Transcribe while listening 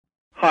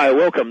Hi,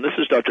 welcome. This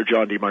is Dr.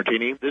 John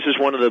DeMartini. This is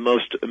one of the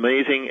most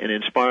amazing and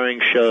inspiring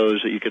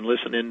shows that you can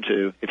listen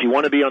into. If you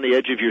want to be on the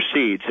edge of your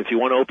seats, if you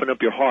want to open up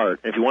your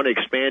heart, if you want to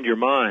expand your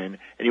mind,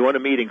 and you want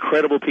to meet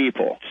incredible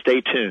people, stay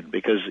tuned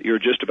because you're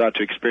just about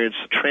to experience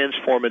a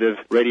transformative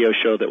radio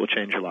show that will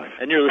change your life.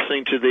 And you're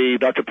listening to the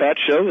Dr. Pat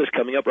Show that's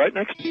coming up right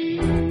next.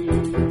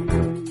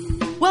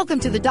 Welcome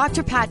to the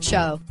Dr. Pat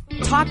Show.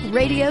 Talk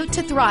radio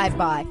to thrive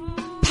by.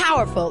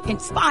 Powerful,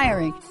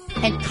 inspiring,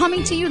 and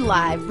coming to you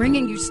live,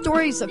 bringing you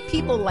stories of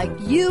people like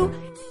you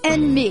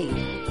and me,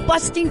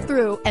 busting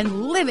through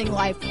and living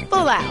life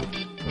full out.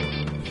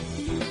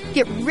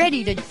 Get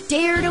ready to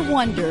dare to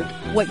wonder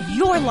what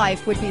your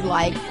life would be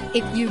like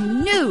if you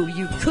knew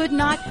you could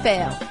not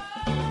fail.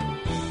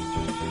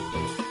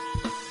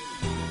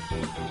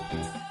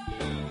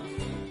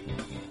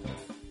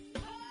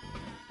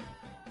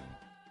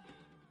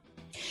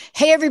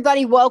 Hey,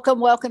 everybody.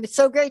 Welcome. It's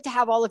so great to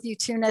have all of you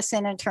tune us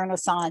in and turn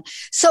us on.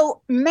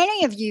 So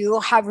many of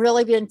you have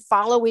really been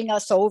following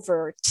us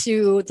over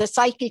to the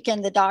Psychic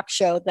and the Doc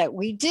show that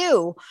we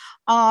do.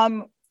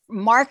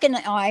 Mark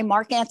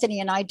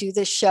Anthony and I do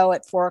this show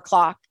at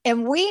 4:00,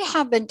 and we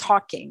have been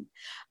talking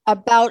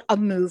about a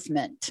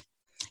movement.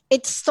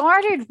 It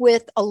started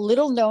with a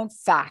little known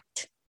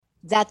fact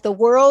that the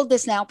world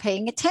is now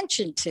paying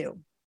attention to.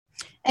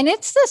 And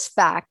it's this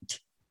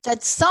fact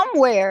that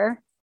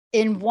somewhere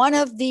in one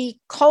of the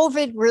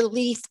COVID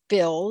relief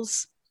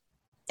bills,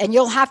 and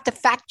you'll have to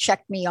fact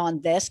check me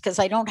on this because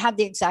I don't have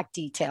the exact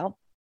detail,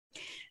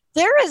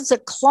 there is a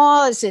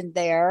clause in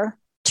there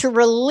to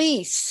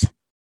release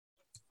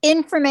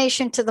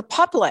information to the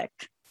public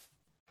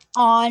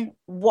on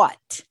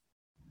what?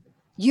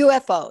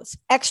 UFOs,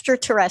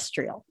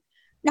 extraterrestrial.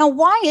 Now,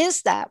 why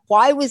is that?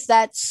 Why was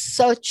that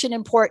such an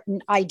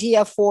important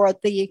idea for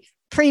the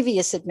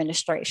previous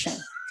administration?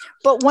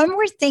 But when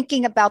we're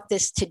thinking about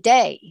this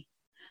today,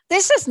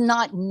 this is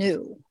not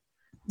new.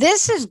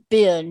 This has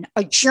been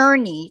a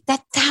journey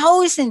that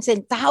thousands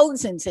and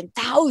thousands and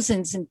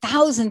thousands and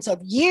thousands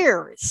of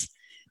years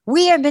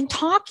we have been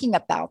talking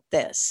about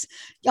this.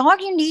 All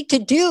you need to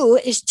do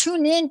is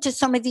tune in to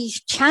some of these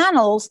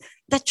channels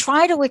that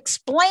try to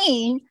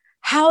explain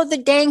how the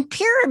dang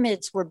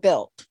pyramids were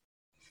built.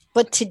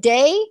 But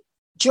today,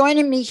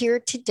 joining me here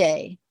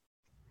today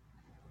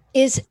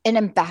is an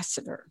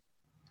ambassador.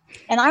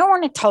 And I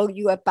want to tell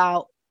you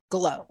about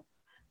GLOW.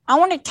 I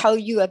want to tell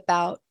you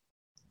about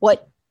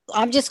what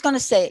I'm just going to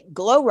say,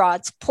 GLOW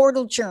Rod's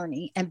portal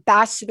journey.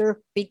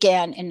 Ambassador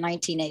began in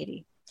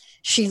 1980.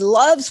 She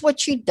loves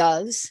what she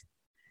does.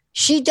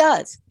 She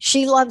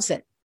loves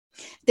it.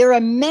 There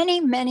are many,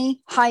 many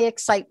high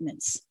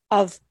excitements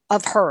of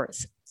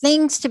hers,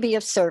 things to be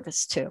of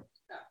service to.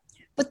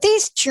 But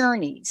these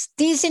journeys,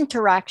 these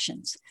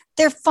interactions,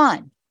 they're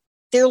fun.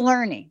 They're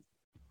learning.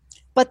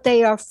 But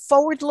they are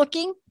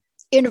forward-looking,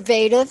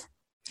 innovative,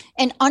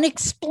 and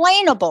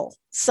unexplainable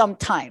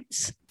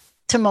sometimes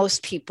to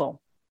most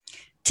people.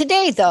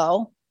 Today,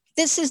 though,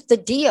 this is the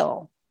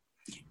deal.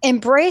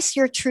 Embrace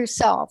your true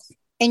self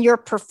and your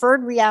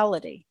preferred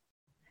reality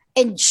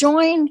and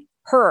join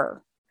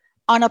her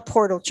on a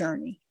portal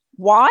journey.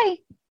 Why?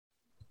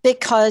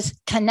 Because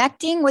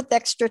connecting with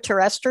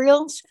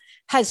extraterrestrials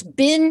has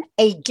been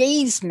a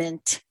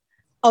gazement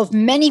of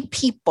many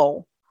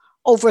people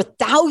over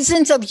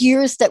thousands of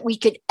years that we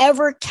could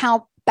ever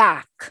count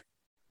back,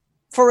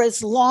 for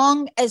as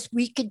long as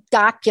we could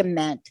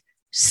document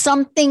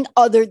something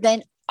other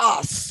than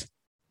us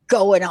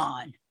going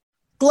on.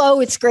 GLOW,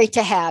 it's great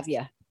to have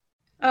you.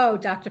 Oh,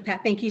 Dr.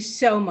 Pat, thank you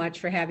so much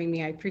for having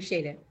me. I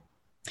appreciate it.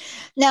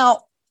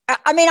 Now,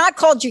 I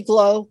called you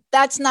GLOW.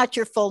 That's not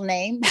your full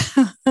name.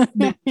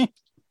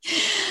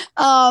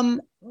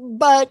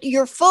 But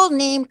your full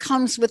name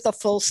comes with a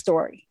full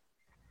story.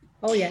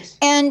 Oh, yes.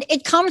 And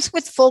it comes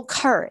with full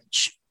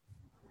courage,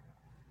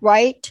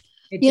 right?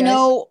 You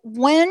know,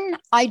 when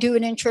I do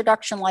an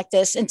introduction like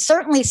this, and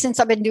certainly since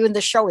I've been doing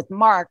the show with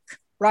Mark,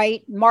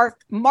 right? We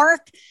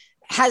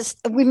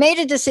made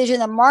a decision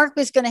that Mark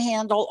was going to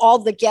handle all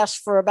the guests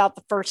for about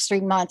the first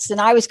 3 months,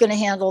 and I was going to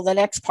handle the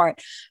next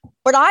part.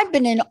 But I've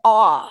been in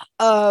awe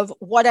of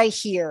what I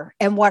hear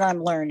and what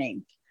I'm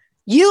learning.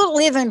 You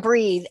live and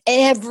breathe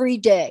every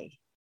day.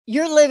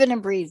 You're living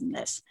and breathing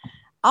this.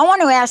 I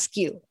want to ask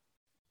you,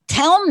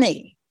 tell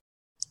me,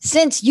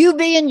 since you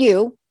being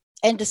you,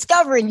 and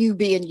discovering you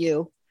being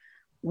you,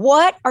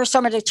 what are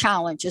some of the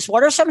challenges?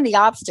 What are some of the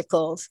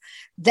obstacles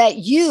that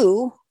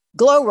you,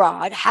 GLOW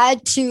Rod,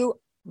 had to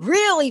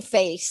really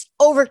face,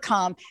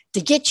 overcome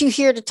to get you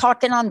here to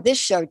talking on this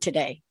show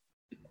today?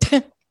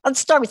 Let's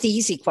start with the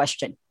easy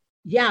question.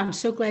 Yeah, I'm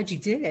so glad you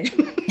did.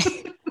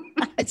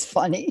 It's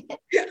funny.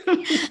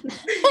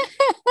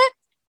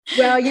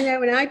 Well, you know,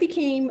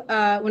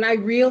 when I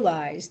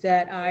realized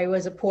that I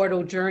was a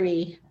portal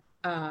journey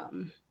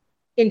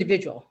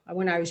individual,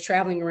 when I was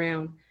traveling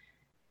around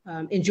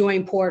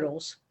enjoying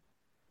portals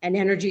and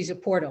energies of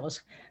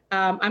portals,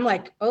 I'm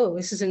like, oh,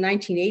 this is the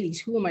 1980s.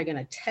 Who am I going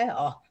to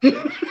tell?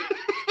 Who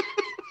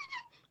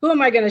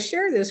am I going to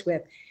share this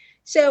with?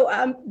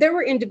 So there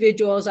were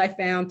individuals I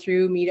found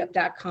through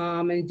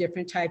meetup.com and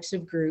different types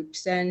of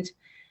groups. And,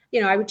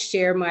 I would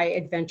share my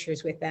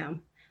adventures with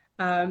them.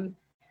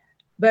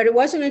 But it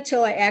wasn't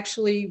until I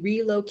actually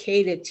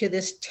relocated to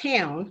this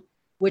town,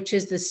 which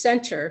is the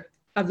center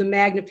of the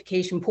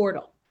magnification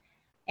portal.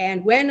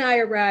 And when I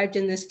arrived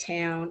in this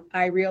town,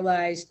 I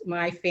realized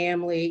my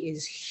family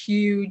is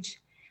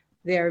huge.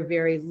 They're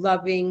very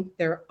loving,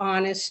 they're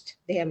honest,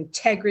 they have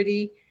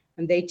integrity,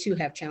 and they too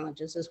have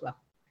challenges as well.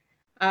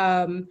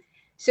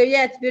 So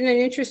yeah, it's been an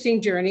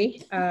interesting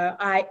journey.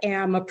 I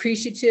am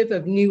appreciative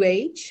of New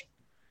Age.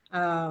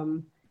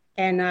 And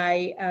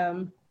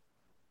I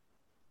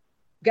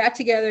got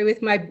together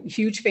with my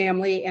huge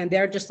family, and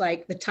they're just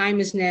like, the time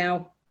is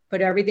now,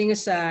 put everything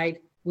aside.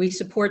 We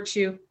support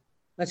you.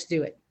 Let's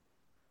do it.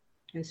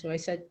 And so I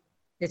said,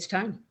 it's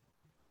time.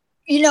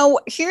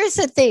 Here's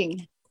the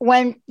thing.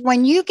 When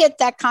you get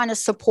that kind of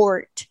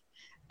support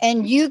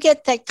and you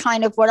get that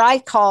kind of what I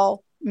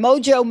call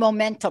mojo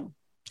momentum,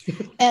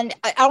 and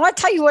I want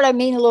to tell you what I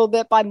mean a little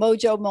bit by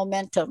mojo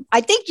momentum. I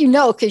think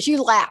because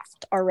you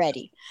laughed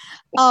already.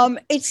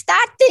 It's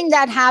that thing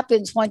that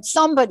happens when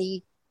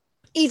somebody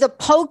either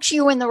pokes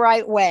you in the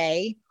right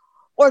way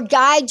or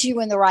guides you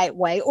in the right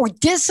way or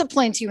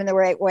disciplines you in the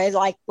right way,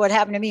 like what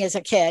happened to me as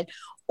a kid,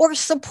 or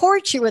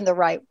supports you in the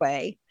right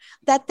way,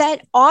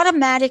 that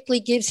automatically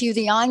gives you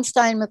the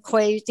Einstein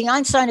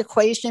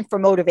equation for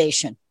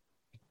motivation.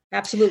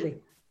 Absolutely.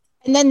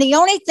 And then the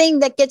only thing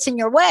that gets in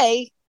your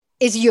way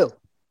is you.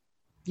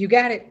 You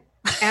got it.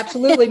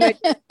 Absolutely.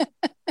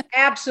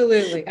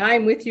 Absolutely.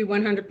 I'm with you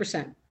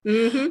 100%.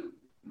 Mm-hmm.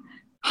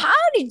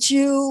 How did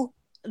you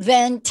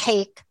then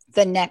take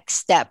the next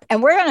step?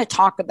 And we're going to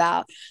talk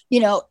about,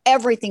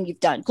 everything you've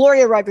done.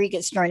 Gloria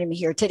Rodriguez joining me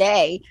here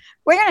today.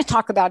 We're going to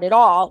talk about it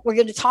all. We're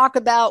going to talk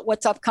about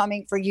what's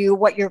upcoming for you,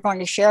 what you're going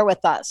to share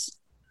with us.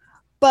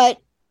 But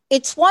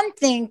it's one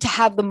thing to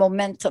have the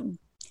momentum.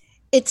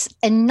 It's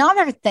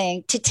another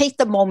thing to take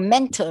the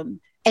momentum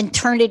and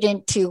turn it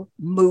into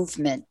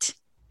movement.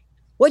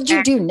 What'd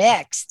you do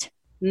next?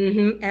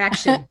 Mm-hmm.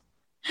 Action.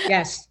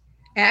 Yes.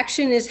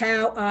 Action is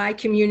how I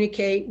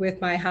communicate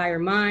with my higher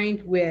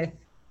mind, with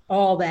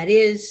all that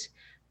is.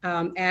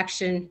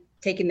 Action,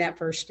 taking that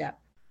first step.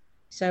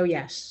 So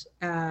yes,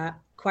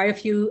 quite a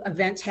few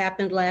events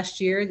happened last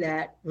year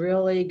that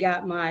really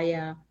got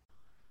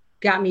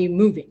me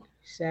moving.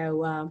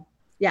 So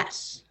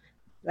yes,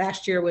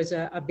 last year was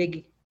a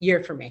big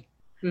year for me.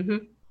 Mm-hmm.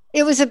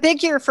 It was a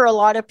big year for a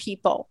lot of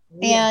people.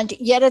 Yes. And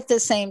yet at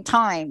the same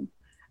time,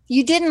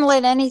 you didn't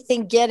let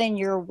anything get in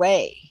your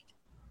way.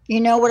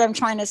 You know what I'm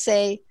trying to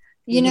say?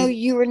 Mm-hmm.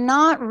 You were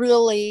not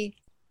really,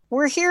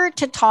 we're here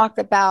to talk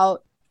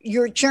about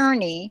your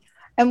journey,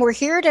 and we're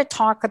here to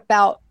talk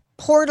about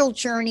Portal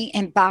Journey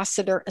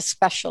Ambassador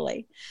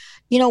especially.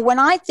 When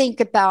I think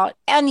about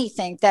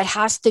anything that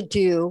has to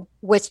do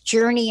with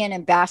Journey and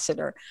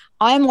Ambassador,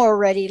 I'm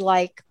already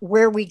like,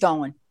 where are we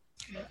going?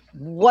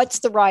 What's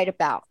the ride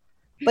about?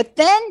 But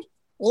then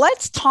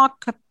let's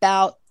talk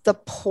about the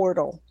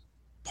portal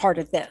part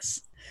of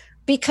this,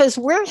 because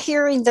we're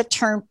hearing the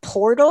term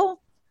portal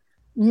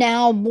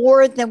now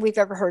more than we've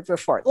ever heard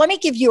before. Let me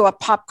give you a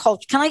pop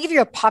culture. Can I give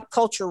you a pop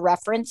culture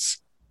reference?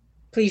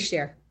 Please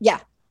share. Yeah,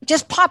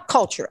 just pop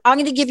culture. I'm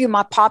going to give you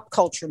my pop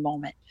culture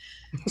moment.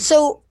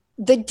 So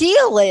the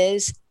deal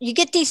is you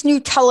get these new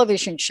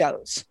television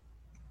shows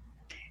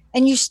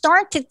and you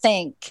start to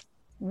think,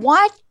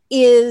 what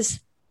is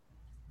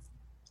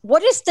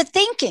the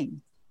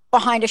thinking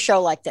behind a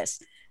show like this?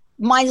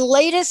 My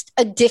latest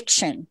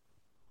addiction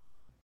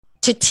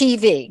to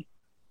TV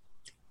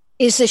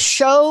is a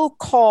show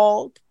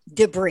called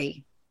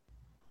Debris.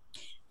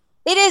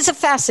 It is a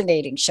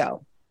fascinating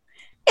show.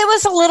 It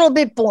was a little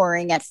bit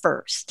boring at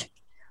first,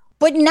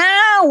 but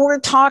now we're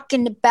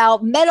talking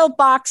about metal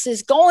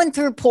boxes going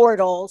through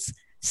portals,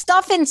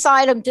 stuff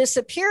inside them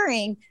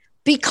disappearing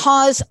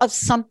because of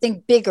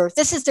something bigger.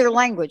 This is their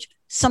language,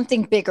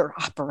 something bigger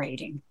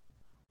operating.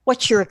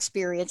 What's your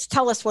experience?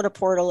 Tell us what a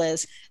portal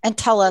is and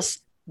tell us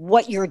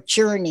what your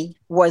journey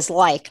was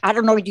like. I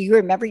don't know. Do you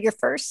remember your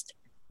first?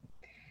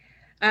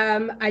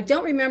 I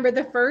don't remember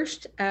the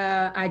first.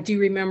 I do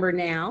remember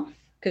now,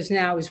 because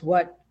now is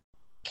what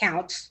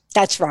counts.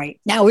 That's right.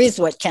 Now is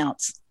what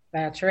counts.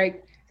 That's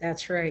right.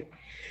 That's right.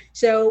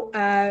 So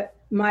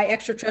my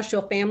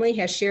extraterrestrial family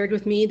has shared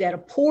with me that a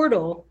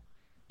portal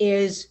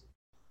is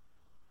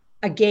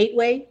a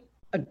gateway,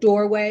 a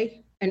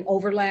doorway, an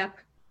overlap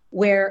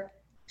where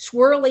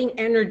swirling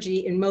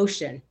energy in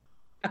motion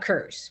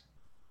occurs.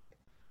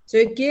 So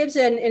it gives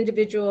an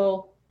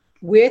individual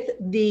with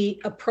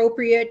the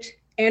appropriate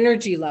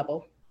energy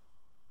level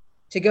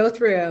to go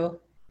through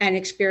and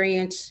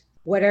experience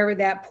whatever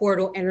that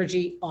portal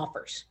energy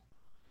offers.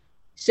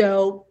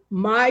 So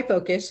my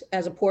focus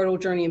as a Portal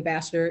Journey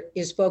Ambassador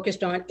is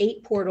focused on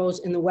 8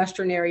 portals in the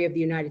western area of the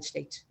United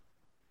States.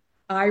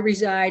 I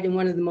reside in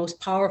one of the most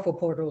powerful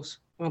portals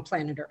on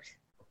planet Earth.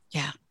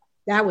 Yeah.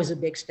 That was a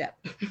big step.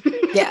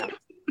 Yeah.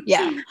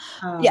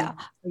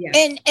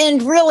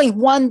 And really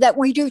one that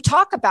we do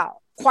talk about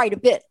quite a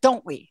bit,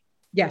 don't we?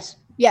 Yes.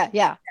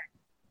 Yeah.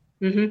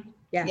 Mm-hmm.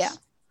 Yes.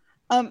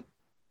 Yeah.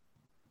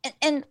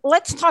 And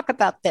let's talk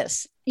about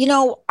this. You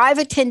know, I've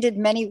attended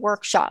many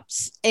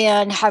workshops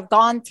and have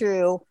gone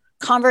through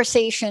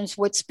conversations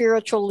with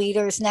spiritual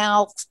leaders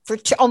now for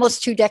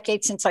almost 2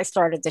 decades since I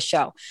started the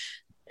show.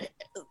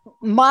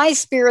 My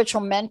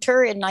spiritual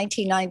mentor in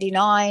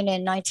 1999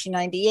 and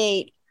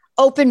 1998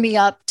 opened me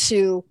up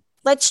to,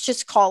 let's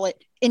just call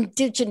it,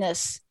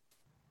 indigenous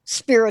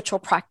spiritual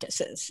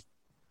practices,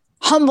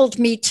 humbled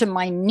me to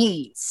my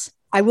knees.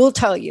 I will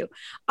tell you,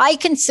 I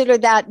consider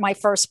that my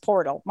first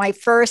portal, my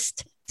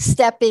first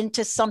step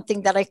into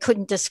something that I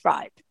couldn't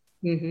describe.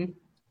 Mm-hmm.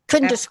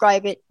 Couldn't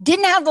describe it.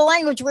 Didn't have the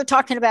language we're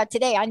talking about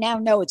today. I now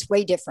know it's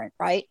way different,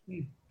 right?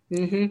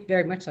 Mm-hmm.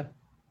 Very much so.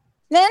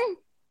 Then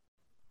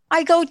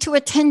I go to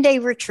a 10-day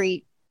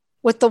retreat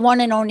with the one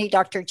and only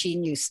Dr.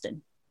 Jean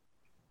Houston.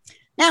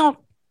 Now,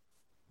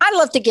 I'd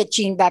love to get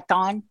Jean back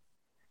on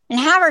and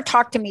have her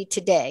talk to me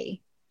today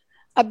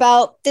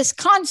about this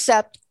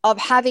concept of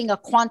having a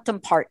quantum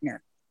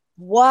partner.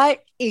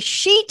 What is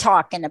she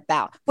talking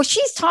about? Well,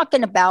 she's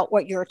talking about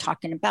what you're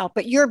talking about,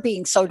 but you're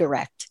being so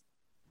direct.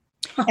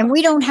 And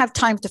we don't have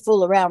time to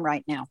fool around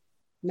right now.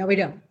 No, we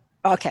don't.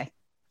 Okay.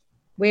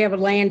 We have a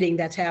landing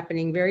that's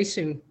happening very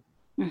soon,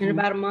 in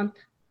about a month.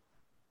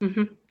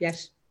 Mm-hmm.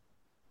 Yes.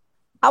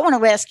 I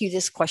want to ask you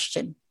this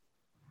question.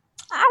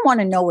 I want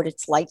to know what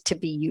it's like to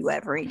be you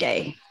every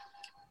day.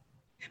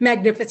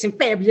 Magnificent,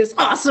 fabulous,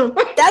 awesome.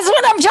 That's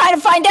what I'm trying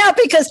to find out,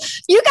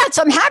 because you got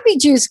some happy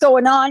juice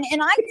going on.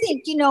 And I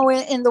think, you know,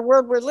 in the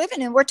world we're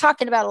living in, we're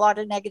talking about a lot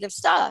of negative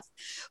stuff.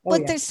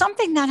 But there's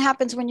something that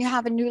happens when you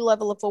have a new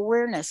level of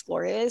awareness,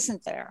 Gloria,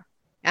 isn't there?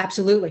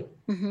 Absolutely.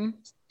 Mm-hmm.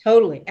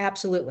 Totally.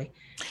 Absolutely.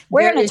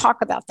 We're going to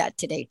talk about that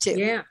today, too.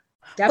 Yeah.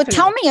 Definitely. But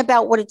tell me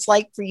about what it's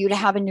like for you to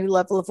have a new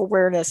level of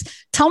awareness.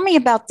 Tell me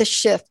about the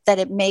shift that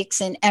it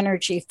makes in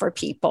energy for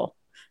people.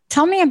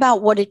 Tell me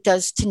about what it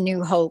does to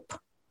New Hope.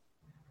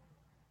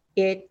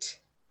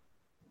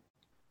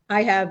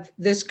 I have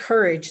this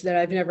courage that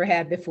I've never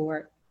had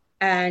before,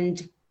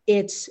 and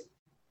it's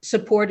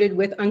supported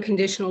with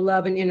unconditional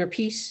love and inner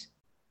peace.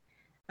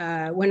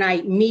 When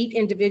I meet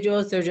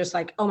individuals, they're just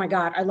like, oh my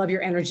God, I love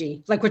your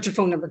energy. Like, what's your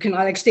phone number? Can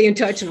I like stay in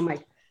touch? And I'm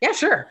like, yeah,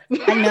 sure.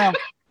 I know.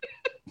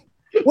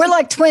 We're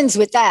like twins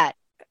with that,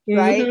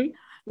 right?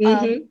 Mm-hmm.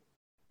 Mm-hmm.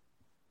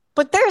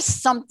 But there's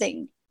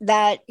something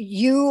that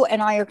you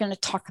and I are going to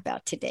talk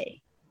about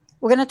today.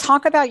 We're going to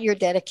talk about your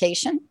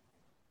dedication.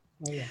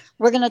 Oh, yeah.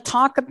 We're going to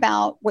talk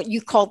about what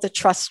you call the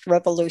trust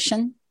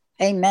revolution.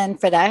 Amen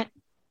for that.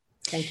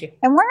 Thank you.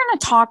 And we're going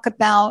to talk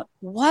about,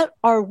 what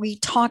are we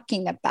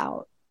talking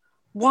about?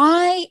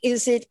 Why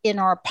is it in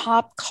our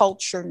pop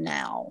culture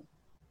now?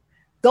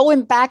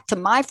 Going back to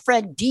my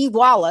friend Dee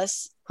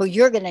Wallace, who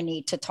you're going to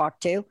need to talk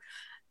to,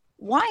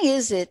 why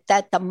is it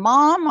that the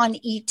mom on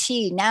ET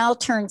now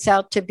turns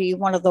out to be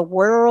one of the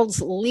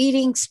world's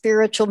leading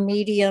spiritual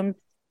medium,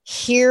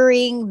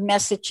 hearing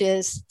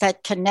messages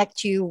that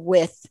connect you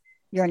with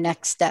your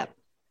next step?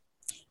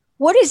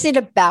 What is it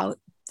about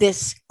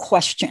this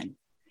question?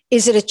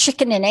 Is it a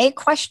chicken and egg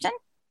question?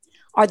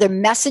 Are there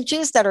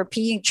messages that are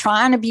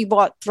trying to be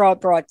brought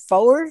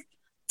forward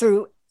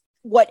through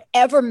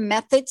whatever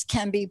methods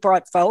can be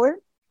brought forward?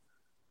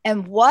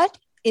 And what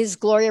is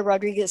Gloria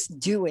Rodriguez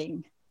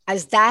doing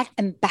as that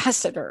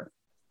ambassador,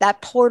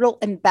 that portal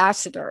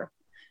ambassador,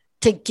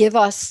 to give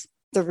us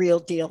the real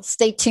deal?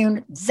 Stay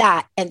tuned.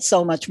 That and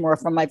so much more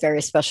from my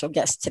very special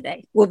guest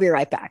today. We'll be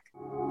right back.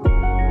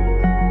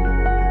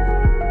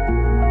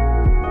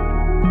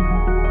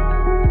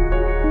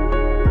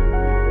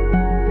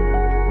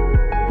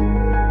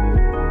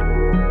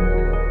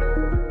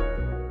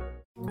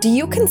 Do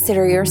you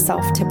consider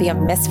yourself to be a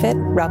misfit,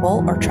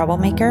 rebel, or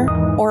troublemaker?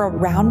 Or a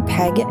round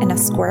peg in a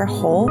square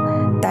hole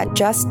that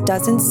just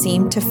doesn't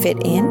seem to fit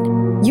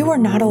in? You are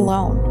not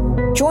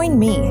alone. Join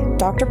me,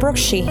 Dr. Brooke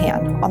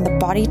Sheehan, on the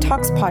Body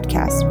Talks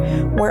podcast,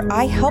 where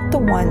I help the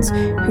ones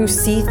who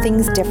see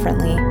things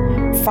differently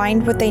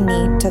find what they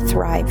need to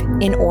thrive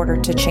in order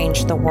to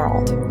change the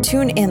world.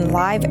 Tune in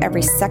live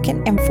every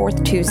second and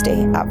fourth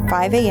Tuesday at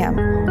 5 a.m.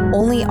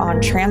 only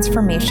on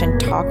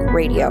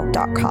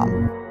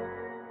transformationtalkradio.com.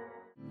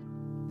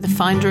 The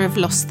Finder of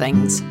Lost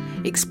Things,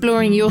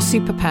 exploring your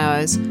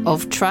superpowers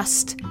of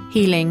trust,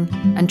 healing,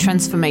 and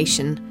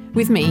transformation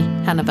with me,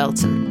 Hannah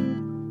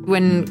Belton.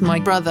 When my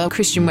brother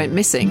Christian went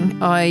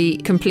missing, I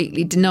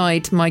completely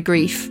denied my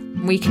grief.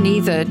 We can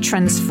either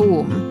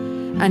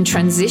transform and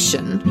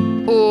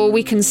transition, or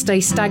we can stay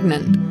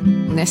stagnant.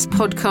 This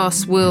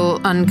podcast will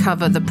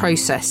uncover the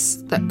process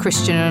that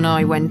Christian and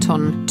I went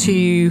on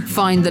to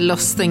find the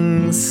lost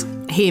things,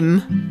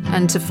 him,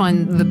 and to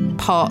find the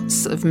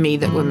parts of me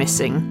that were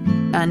missing.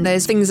 And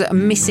there's things that are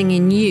missing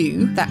in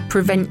you that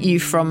prevent you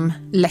from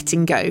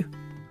letting go,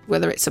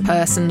 whether it's a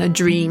person, a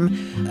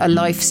dream, a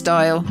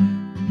lifestyle.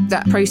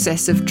 That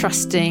process of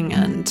trusting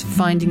and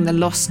finding the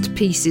lost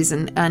pieces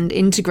and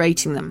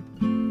integrating them.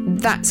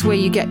 That's where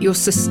you get your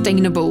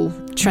sustainable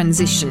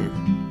transition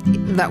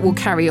that will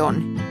carry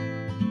on.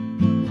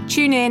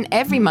 Tune in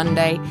every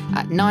Monday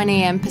at 9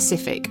 a.m.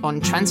 Pacific on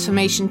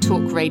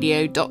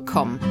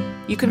transformationtalkradio.com.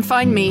 You can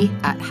find me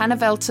at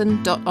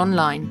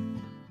hannahvelton.online.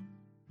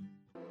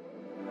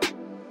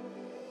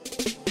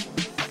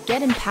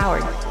 Get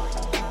empowered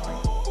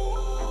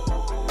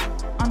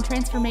on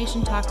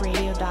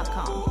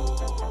transformationtalkradio.com.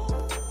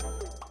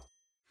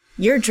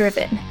 You're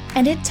driven,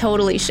 and it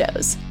totally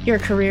shows. Your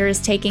career is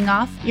taking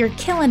off, you're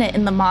killing it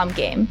in the mom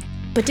game.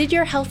 But did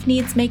your health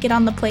needs make it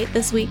on the plate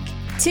this week?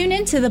 Tune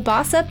in to the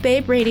Boss Up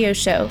Babe radio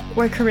show,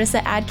 where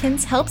Carissa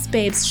Adkins helps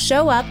babes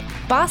show up,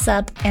 boss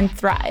up, and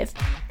thrive.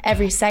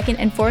 Every second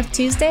and fourth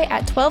Tuesday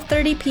at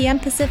 12:30 p.m.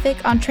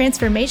 Pacific on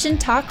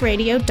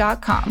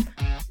transformationtalkradio.com.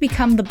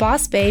 Become the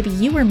boss babe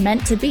you were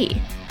meant to be.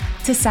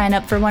 To sign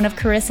up for one of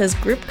Carissa's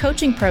group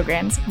coaching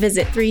programs,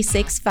 visit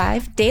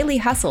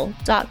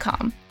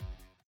 365dailyhustle.com.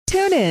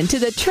 Tune in to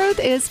The Truth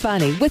is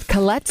Funny with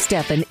Colette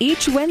Steffen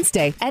each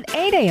Wednesday at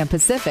 8 a.m.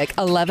 Pacific,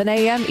 11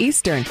 a.m.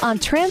 Eastern on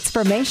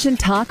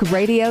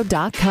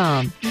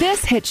TransformationTalkRadio.com.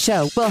 This hit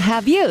show will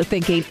have you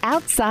thinking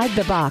outside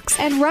the box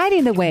and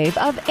riding the wave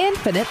of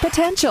infinite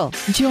potential.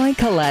 Join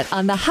Colette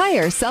on the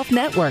Higher Self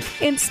Network,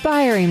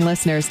 inspiring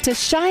listeners to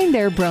shine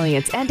their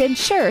brilliance and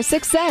ensure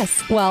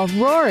success while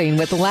roaring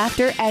with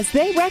laughter as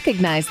they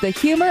recognize the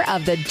humor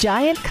of the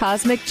giant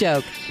cosmic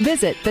joke.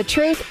 Visit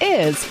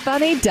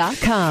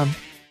TheTruthIsFunny.com.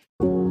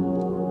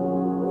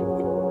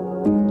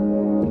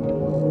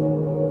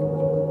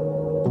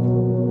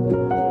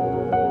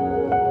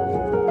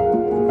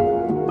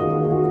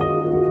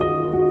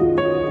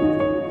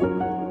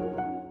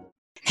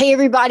 Hey,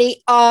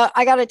 everybody.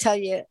 I got to tell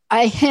you,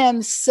 I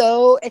am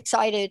so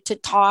excited to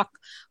talk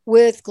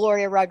with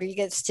Gloria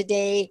Rodriguez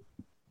today.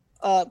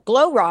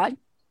 GlowRod.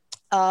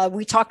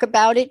 We talk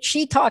about it.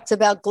 She talks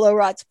about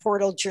GlowRod's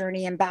Portal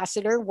Journey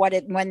Ambassador,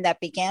 when that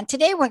began.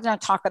 Today, we're going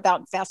to talk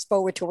about fast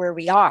forward to where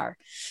we are,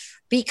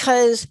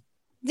 because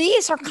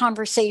these are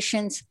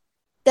conversations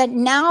that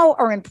now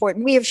are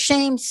important. We have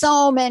shamed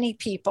so many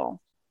people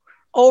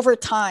over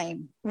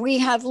time. We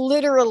have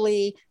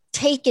literally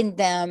taken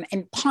them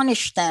and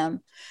punished them.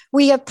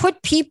 We have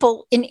put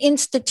people in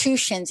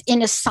institutions,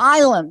 in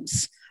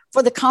asylums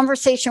for the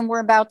conversation we're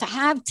about to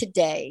have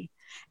today.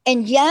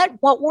 And yet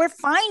what we're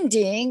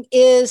finding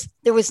is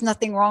there was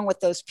nothing wrong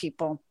with those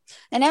people.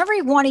 And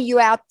every one of you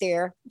out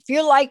there, if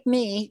you're like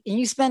me and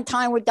you spend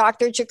time with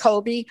Dr.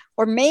 Jacoby,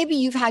 or maybe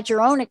you've had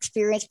your own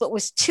experience, but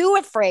was too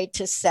afraid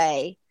to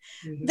say,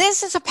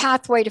 this is a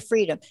pathway to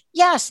freedom.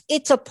 Yes,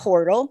 it's a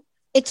portal.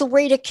 It's a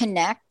way to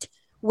connect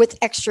with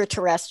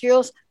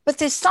extraterrestrials, but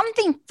there's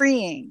something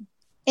freeing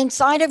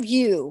inside of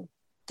you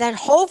that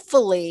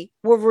hopefully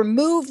will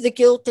remove the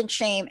guilt and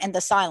shame and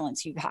the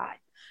silence you've had.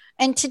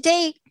 And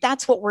today,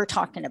 that's what we're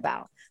talking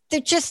about.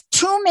 There's just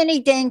too many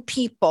dang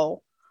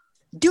people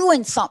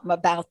doing something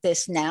about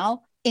this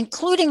now,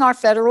 including our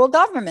federal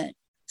government.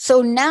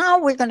 So now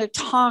we're going to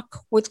talk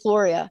with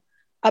Gloria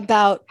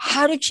about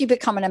how did she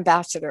become an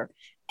ambassador,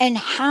 and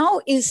how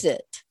is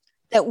it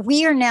that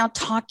we are now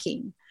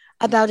talking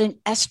about an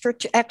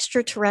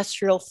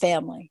extraterrestrial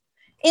family.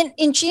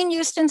 In Jean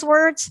Houston's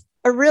words,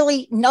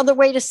 another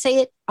way to say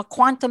it, a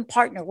quantum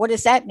partner. What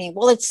does that mean?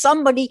 Well, it's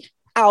somebody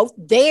out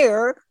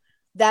there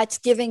that's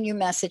giving you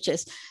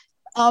messages.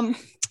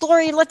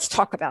 Gloria, let's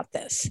talk about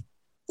this.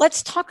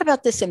 Let's talk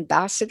about this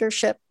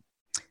ambassadorship,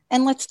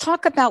 and let's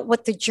talk about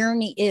what the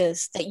journey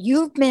is that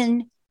you've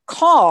been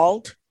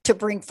called to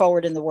bring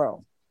forward in the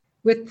world.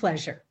 With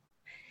pleasure.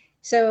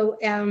 So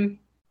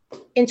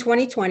in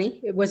 2020,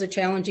 it was a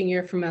challenging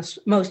year for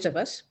most of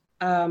us.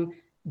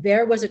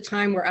 There was a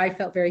time where I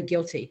felt very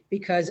guilty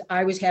because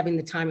I was having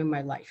the time of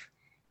my life.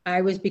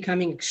 I was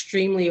becoming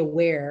extremely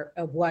aware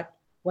of what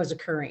was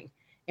occurring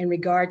in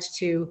regards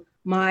to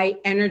my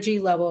energy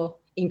level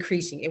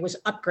increasing. It was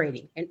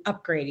upgrading and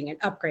upgrading and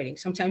upgrading.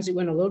 Sometimes it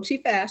went a little too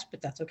fast,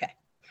 but that's okay.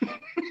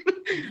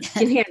 You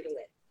can handle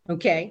it,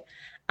 okay?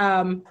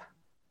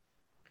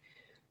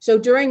 So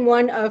during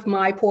one of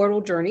my portal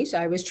journeys,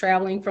 I was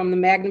traveling from the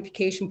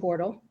magnification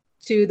portal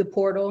to the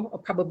portal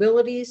of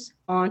probabilities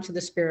onto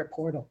the spirit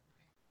portal.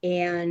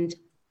 And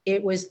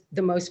it was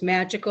the most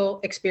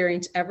magical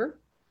experience ever.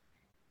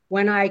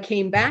 When I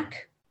came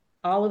back,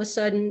 all of a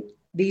sudden,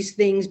 these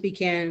things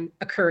began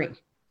occurring,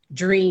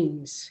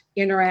 dreams,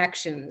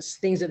 interactions,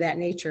 things of that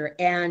nature.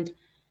 And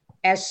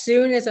as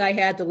soon as I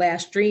had the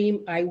last dream,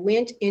 I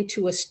went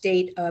into a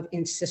state of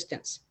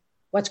insistence.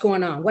 What's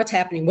going on? What's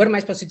happening? What am I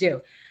supposed to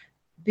do?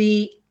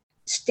 The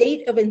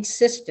state of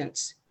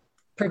insistence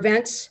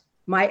prevents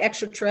my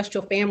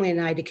extraterrestrial family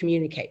and I to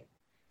communicate.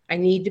 I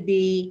need to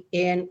be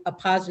in a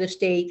positive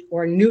state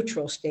or a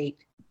neutral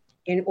state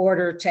in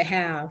order to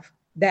have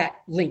that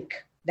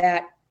link,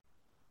 that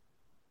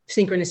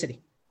synchronicity.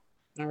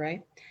 All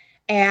right.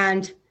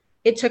 And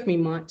it took me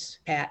months,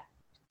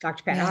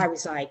 Dr. Pat. I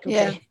was like,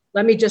 okay,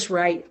 let me just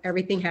write.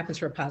 Everything happens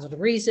for a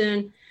positive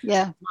reason.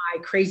 Yeah. My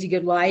crazy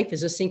good life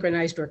is a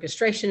synchronized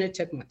orchestration. It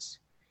took months.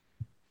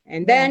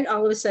 And then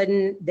all of a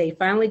sudden, they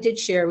finally did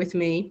share with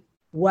me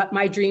what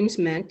my dreams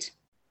meant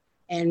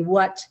and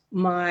what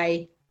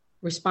my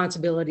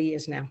responsibility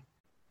is now.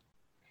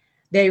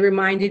 They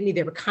reminded me,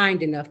 they were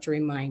kind enough to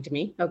remind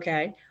me,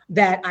 okay,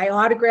 that I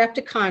autographed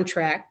a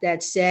contract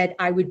that said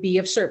I would be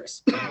of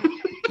service.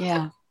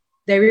 Yeah.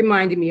 They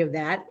reminded me of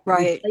that.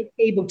 Right. We played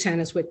table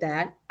tennis with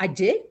that. I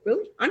did?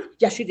 Really?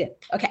 Yes, you did.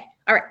 Okay.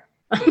 All right.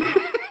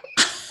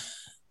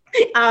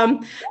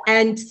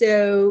 And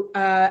so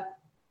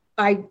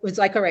I was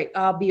like, all right,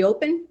 I'll be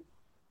open.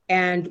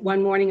 And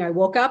one morning I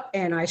woke up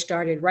and I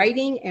started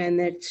writing, and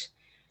that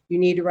you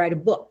need to write a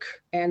book.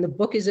 And the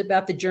book is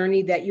about the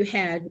journey that you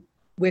had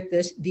with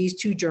these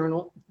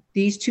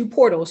two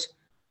portals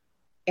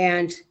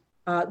and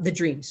the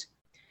dreams.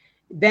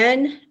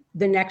 Then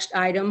the next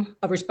item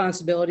of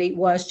responsibility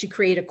was to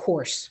create a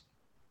course.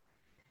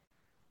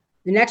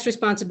 The next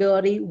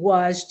responsibility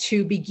was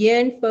to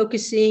begin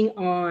focusing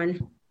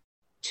on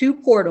two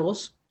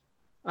portals.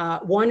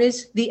 One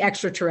is the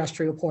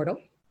extraterrestrial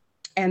portal,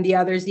 and the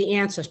other is the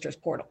ancestors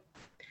portal.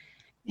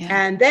 Yeah.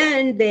 And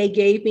then they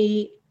gave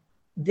me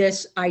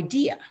this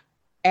idea.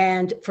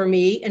 And for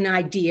me, an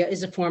idea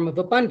is a form of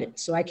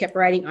abundance. So I kept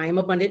writing, I am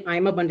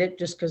abundant,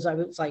 just because I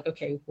was like,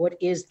 okay, what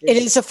is this? It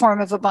is a form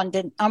of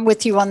abundance. I'm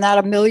with you on that,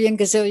 a million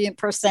gazillion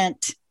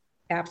 %.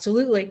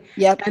 Absolutely.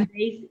 Yep. And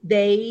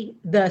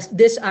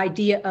this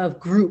idea of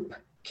group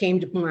came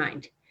to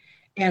mind,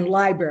 and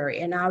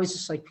library. And I was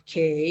just like,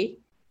 okay,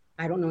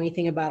 I don't know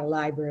anything about a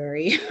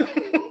library.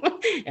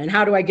 And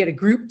how do I get a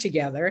group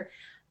together?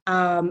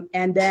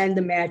 And then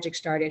the magic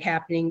started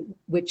happening,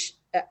 which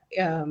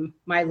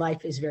my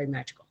life is very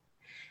magical.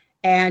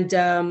 And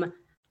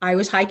I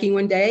was hiking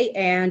one day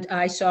and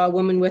I saw a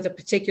woman with a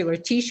particular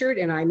t-shirt,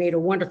 and I made a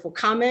wonderful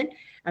comment.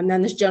 And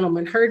then this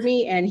gentleman heard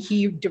me and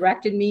he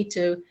directed me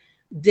to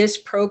this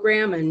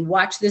program and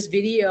watch this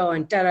video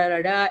and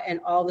and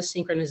all the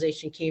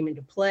synchronization came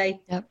into play.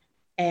 Yep.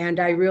 And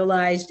I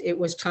realized it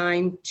was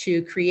time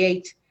to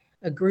create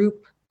a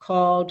group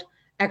called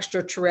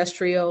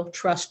Extraterrestrial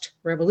Trust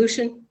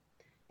Revolution,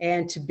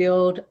 and to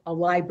build a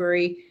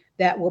library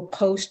that will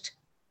post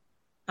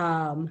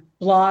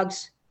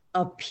blogs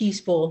of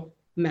peaceful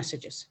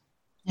messages.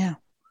 Yeah.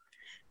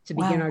 To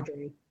begin our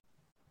journey.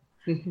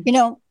 Mm-hmm. You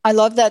know, I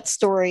love that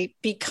story,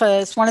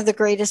 because one of the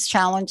greatest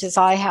challenges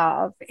I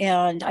have,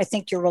 and I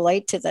think you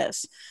relate to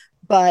this,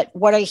 but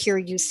what I hear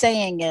you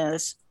saying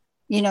is,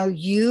 you know,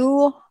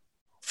 you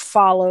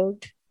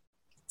followed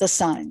the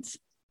signs.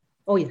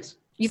 Oh, yes.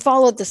 You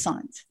followed the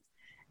signs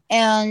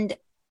and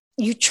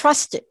you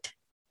trusted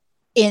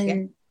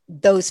in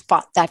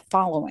that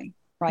following,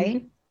 right?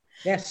 Mm-hmm.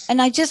 Yes. And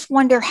I just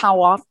wonder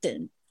how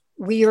often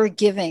we are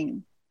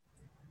given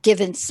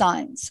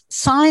signs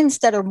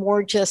that are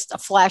more just a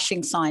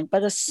flashing sign,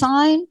 but a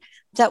sign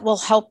that will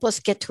help us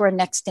get to our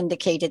next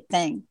indicated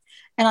thing.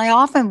 And I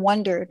often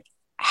wondered,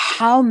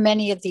 how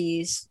many of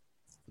these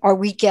are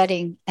we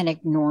getting and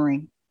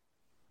ignoring?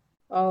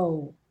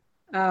 Oh,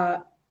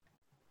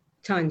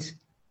 tons.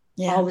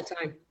 Yeah. All the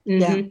time.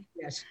 Mm-hmm. Yeah.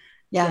 Yes.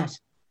 Yeah. Yes.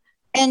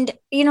 And,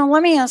 you know,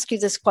 let me ask you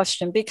this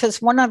question,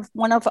 because one of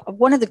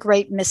the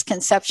great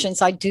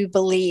misconceptions I do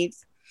believe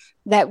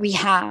that we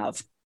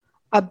have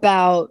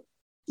about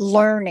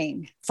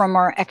learning from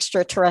our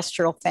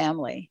extraterrestrial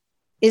family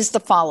is the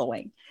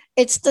following.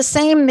 It's the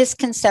same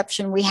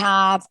misconception we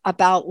have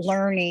about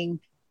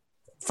learning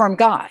from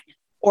God,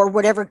 or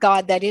whatever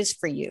God that is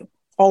for you,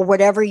 or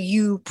whatever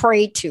you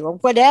pray to, or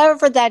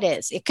whatever that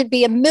is. It could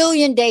be a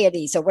million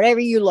deities or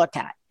whatever you look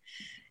at.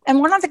 And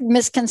one of the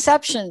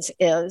misconceptions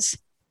is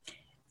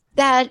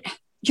that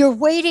you're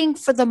waiting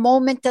for the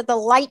moment of the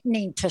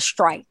lightning to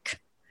strike.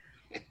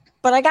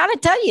 But I got to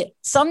tell you,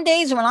 some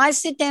days when I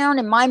sit down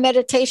in my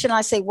meditation,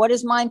 I say, what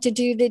is mine to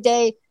do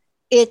today?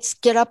 It's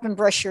get up and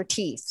brush your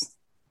teeth.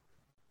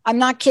 I'm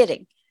not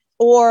kidding.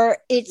 Or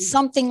it's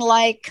something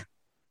like,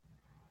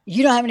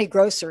 you don't have any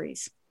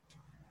groceries.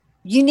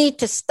 You need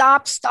to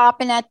stop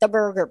stopping at the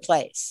burger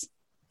place.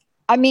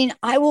 I mean,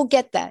 I will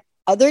get that.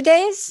 Other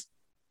days,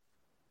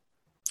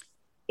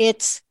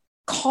 it's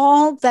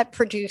call that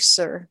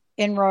producer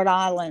in Rhode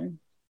Island,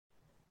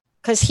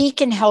 because he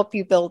can help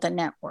you build a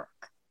network.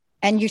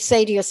 And you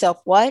say to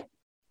yourself, what?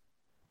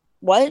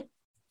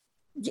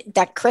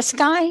 That Chris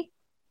guy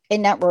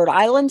in that Rhode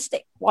Island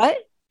state? What?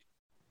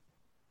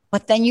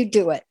 But then you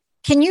do it.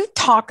 Can you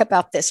talk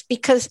about this?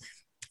 Because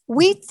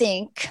we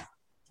think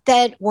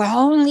that we're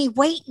only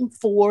waiting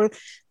for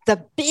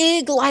the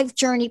big life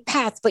journey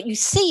path. But you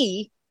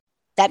see,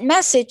 that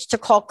message to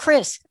call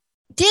Chris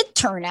did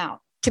turn out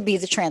to be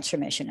the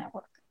Transformation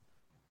Network.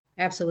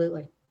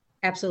 Absolutely.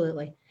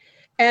 Absolutely.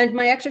 And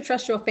my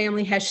extraterrestrial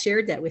family has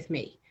shared that with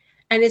me.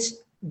 And it's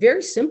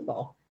very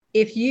simple.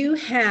 If you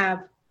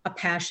have a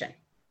passion,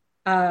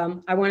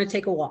 I want to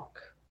take a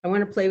walk. I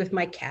want to play with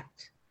my cat.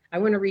 I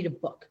want to read a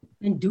book,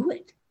 and do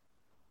it.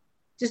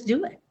 Just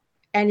do it.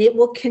 And it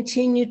will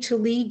continue to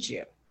lead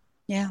you.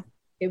 Yeah.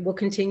 It will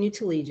continue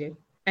to lead you.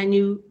 And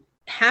you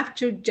have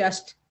to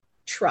just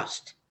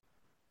trust.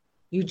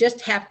 You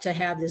just have to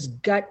have this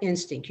gut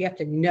instinct. You have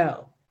to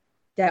know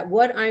that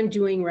what I'm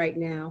doing right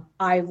now,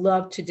 I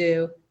love to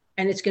do,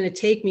 and it's going to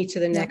take me to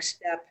the next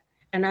step.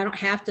 And I don't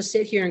have to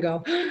sit here and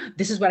go,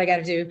 this is what I got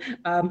to do.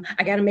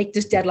 I got to make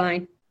this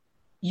deadline.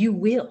 You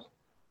will.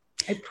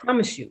 I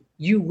promise you,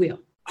 you will.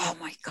 Oh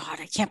my God,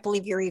 I can't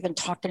believe you're even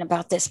talking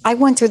about this. I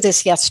went through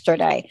this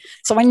yesterday.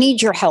 So I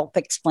need your help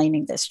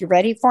explaining this. You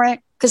ready for it?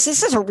 Because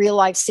this is a real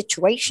life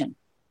situation.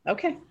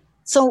 Okay.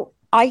 So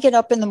I get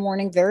up in the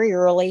morning very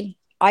early.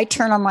 I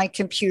turn on my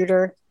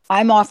computer.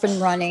 I'm off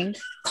and running.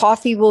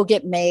 Coffee will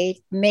get made.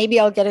 Maybe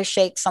I'll get a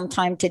shake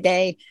sometime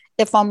today.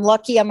 If I'm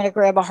lucky, I'm going to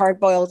grab a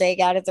hard-boiled egg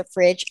out of the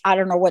fridge. I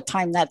don't know what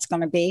time that's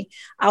going to be.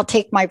 I'll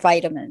take my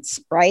vitamins,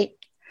 right?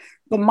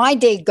 But my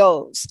day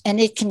goes, and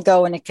it can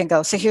go and it can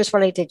go. So here's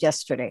what I did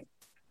yesterday.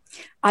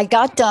 I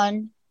got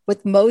done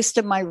with most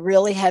of my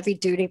really heavy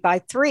duty by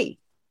 3.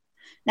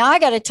 Now, I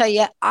got to tell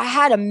you, I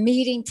had a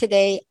meeting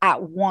today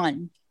at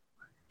 1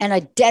 and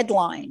a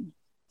deadline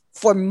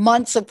for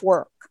months of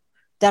work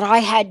that I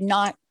had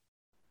not,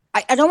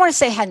 I don't want to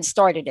say I hadn't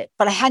started it,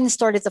 but I hadn't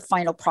started the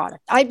final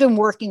product. I'd been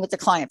working with the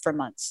client for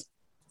months.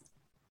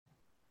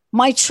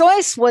 My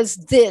choice was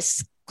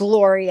this,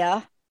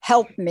 Gloria,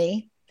 help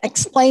me.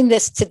 Explain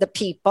this to the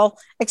people.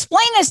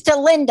 Explain this to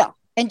Linda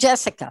and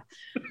Jessica.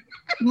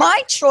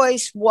 My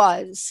choice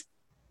was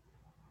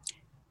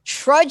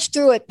trudge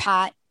through it,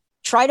 Pat.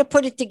 Try to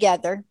put it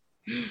together.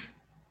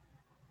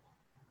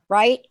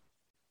 Right?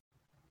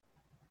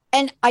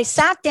 And I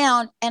sat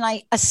down and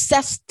I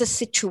assessed the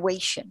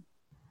situation.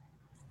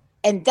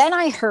 And then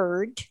I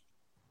heard,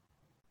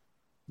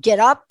 get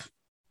up,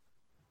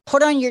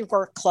 put on your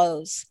work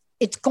clothes.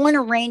 It's going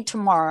to rain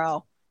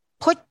tomorrow.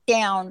 Put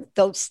down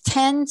those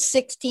 10,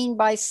 16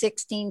 by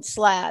 16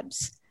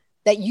 slabs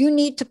that you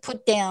need to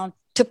put down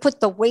to put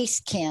the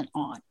waste can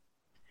on.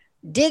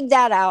 Dig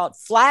that out,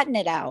 flatten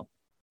it out.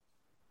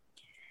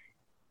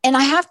 And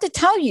I have to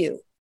tell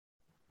you,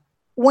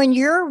 when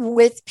you're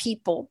with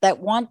people that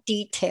want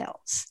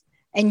details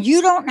and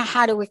you don't know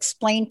how to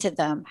explain to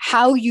them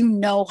how you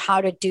know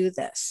how to do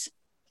this,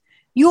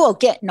 you will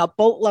get in a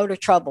boatload of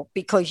trouble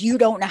because you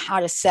don't know how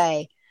to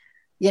say,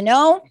 you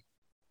know,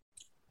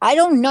 I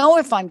don't know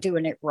if I'm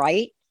doing it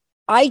right.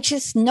 I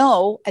just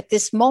know at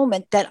this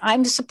moment that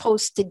I'm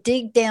supposed to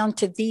dig down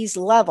to these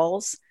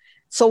levels.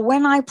 So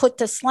when I put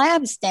the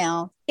slabs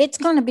down, it's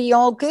going to be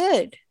all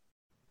good.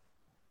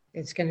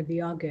 It's going to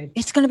be all good.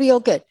 It's going to be all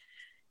good.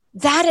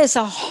 That is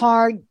a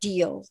hard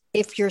deal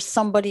if you're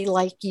somebody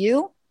like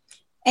you.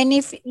 And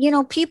if, you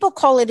know, people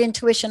call it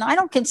intuition, I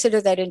don't consider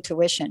that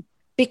intuition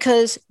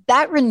because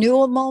that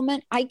renewal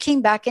moment, I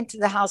came back into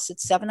the house at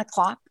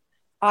 7:00.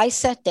 I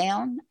sat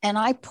down and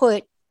I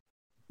put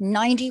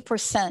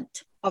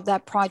 90% of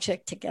that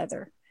project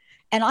together.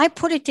 And I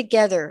put it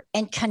together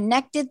and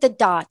connected the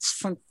dots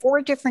from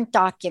 4 different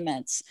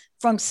documents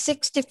from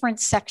 6 different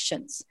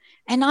sections.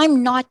 And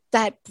I'm not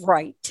that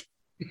bright.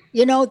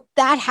 You know,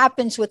 that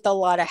happens with a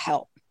lot of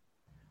help.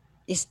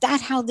 Is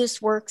that how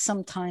this works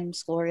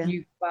sometimes, Gloria?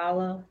 You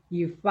follow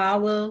your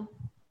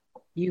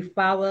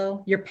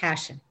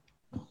passion.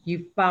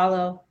 You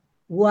follow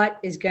what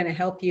is going to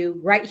help you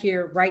right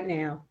here, right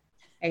now.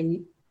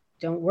 And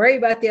don't worry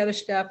about the other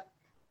stuff.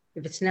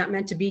 If it's not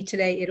meant to be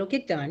today, it'll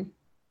get done.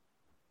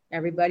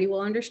 Everybody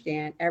will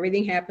understand.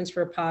 Everything happens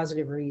for a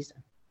positive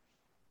reason.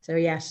 So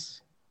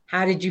yes.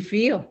 How did you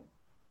feel?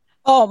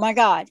 Oh my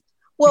God.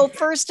 Well,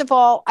 first of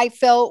all, I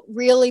felt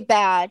really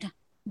bad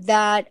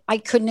that I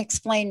couldn't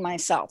explain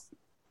myself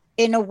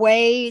in a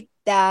way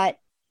that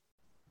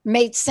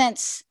made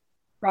sense,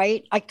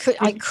 right? I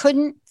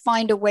couldn't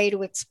find a way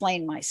to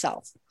explain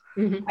myself.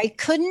 Mm-hmm. I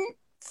couldn't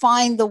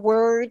find the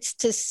words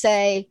to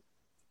say,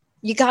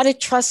 you got to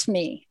trust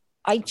me.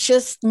 I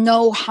just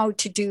know how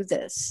to do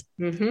this.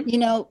 Mm-hmm. You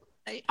know,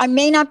 I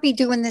may not be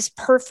doing this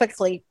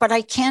perfectly, but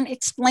I can't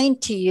explain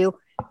to you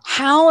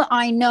how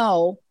I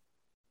know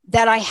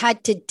that I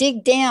had to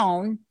dig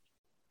down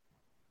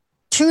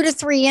 2 to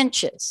 3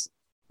 inches.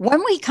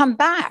 When we come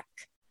back,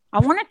 I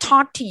want to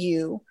talk to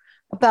you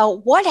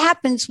about what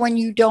happens when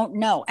you don't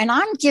know. And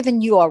I'm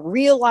giving you a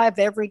real live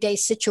everyday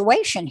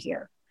situation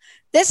here.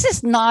 This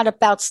is not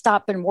about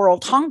stopping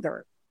world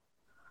hunger,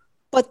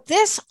 but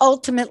this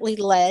ultimately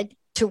led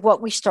to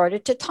what we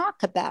started to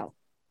talk about.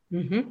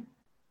 Mm-hmm.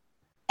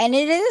 And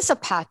it is a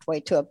pathway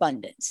to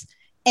abundance.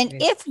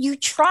 And if you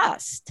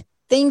trust,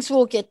 things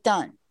will get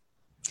done.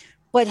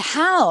 But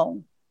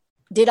how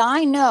did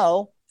I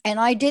know, and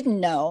I didn't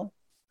know,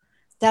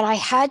 that I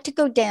had to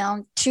go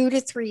down 2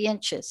 to 3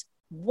 inches?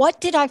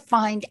 What did I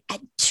find at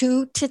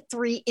 2 to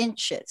 3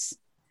 inches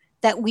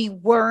that we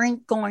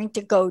weren't going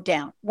to go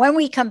down? When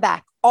we come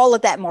back, all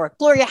of that more.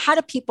 Gloria, how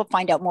do people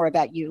find out more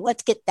about you?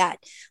 Let's get that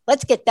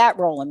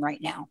rolling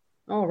right now.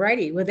 All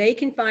righty. Well, they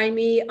can find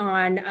me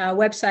on a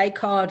website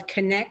called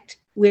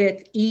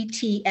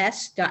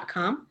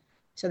connectwithets.com.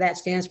 So that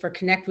stands for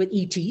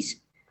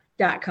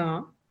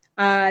connectwithets.com.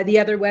 The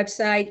other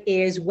website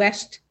is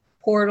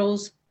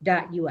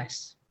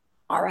westportals.us.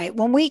 All right.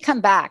 When we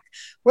come back,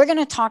 we're going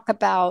to talk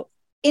about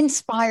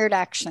inspired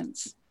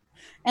actions.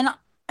 And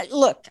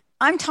look,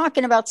 I'm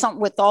talking about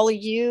something with all of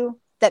you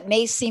that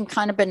may seem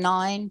kind of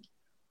benign,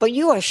 but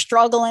you are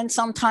struggling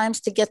sometimes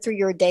to get through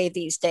your day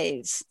these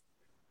days.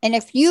 And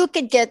if you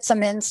could get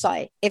some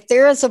insight, if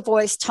there is a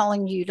voice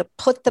telling you to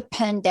put the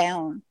pen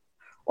down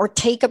or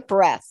take a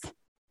breath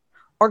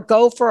or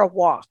go for a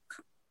walk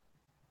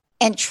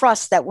and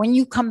trust that when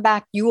you come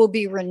back, you will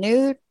be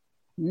renewed.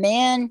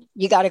 Man,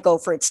 you got to go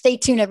for it. Stay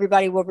tuned,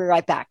 everybody. We'll be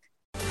right back.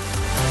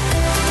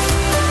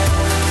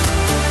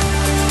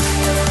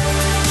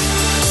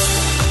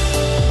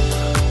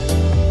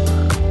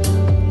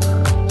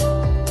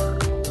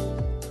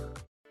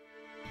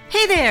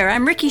 Hey there,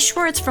 I'm Ricky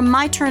Schwartz from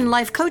My Turn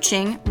Life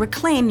Coaching,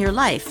 Reclaim Your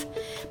Life.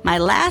 My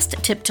last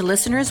tip to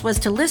listeners was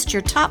to list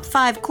your top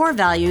 5 core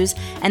values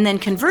and then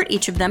convert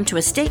each of them to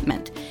a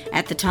statement.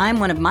 At the time,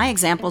 one of my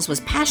examples was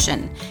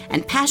passion,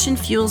 and passion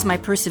fuels my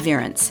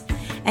perseverance.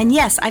 And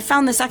yes, I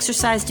found this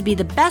exercise to be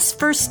the best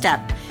first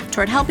step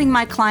toward helping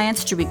my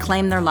clients to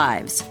reclaim their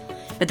lives.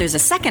 But there's a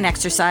second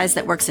exercise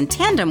that works in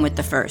tandem with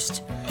the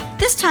first.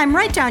 This time,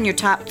 write down your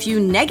top few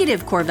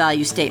negative core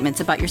value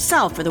statements about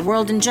yourself or the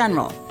world in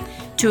general.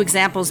 2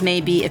 examples may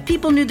be, if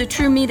people knew the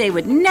true me, they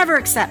would never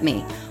accept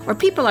me, or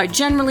people are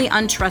generally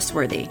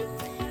untrustworthy.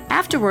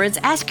 Afterwards,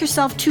 ask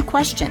yourself 2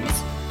 questions.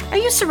 Are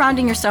you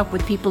surrounding yourself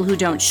with people who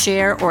don't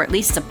share or at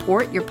least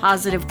support your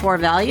positive core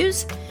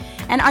values?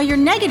 And are your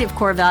negative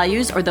core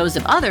values, or those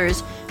of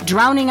others,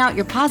 drowning out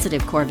your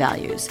positive core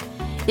values?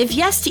 If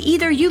yes to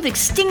either, you've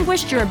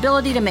extinguished your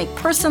ability to make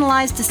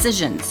personalized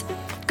decisions.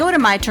 Go to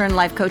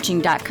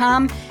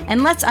myturnlifecoaching.com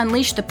and let's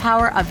unleash the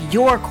power of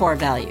your core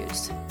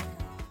values.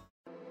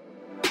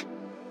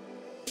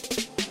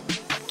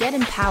 Get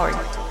empowered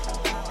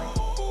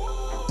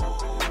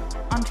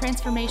on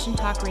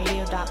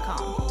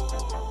transformationtalkradio.com.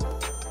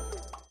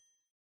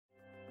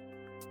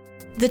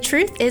 The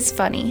Truth is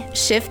Funny.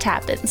 Shift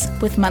Happens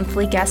with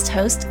monthly guest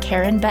host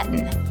Karen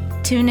Benton.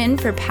 Tune in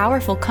for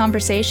powerful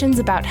conversations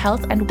about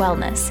health and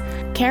wellness.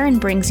 Karen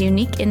brings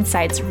unique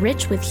insights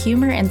rich with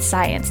humor and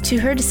science to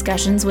her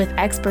discussions with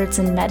experts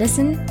in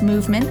medicine,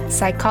 movement,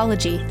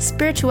 psychology,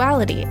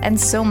 spirituality, and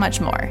so much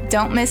more.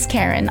 Don't miss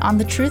Karen on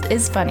The Truth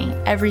is Funny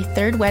every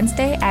 3rd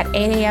Wednesday at 8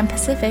 a.m.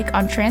 Pacific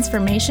on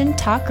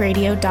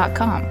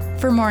TransformationTalkRadio.com.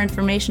 For more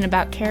information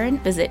about Karen,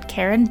 visit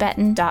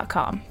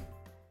KarenBenton.com.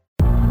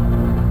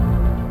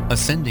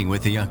 Ascending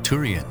with the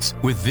Arcturians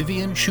with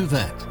Vivian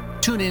Chouvette.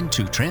 Tune in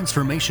to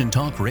Transformation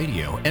Talk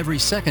Radio every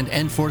 2nd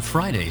and 4th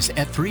Fridays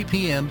at 3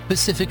 p.m.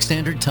 Pacific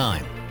Standard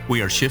Time.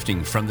 We are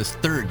shifting from this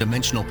 3rd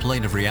dimensional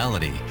plane of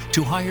reality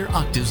to higher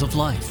octaves of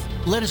life.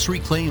 Let us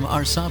reclaim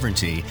our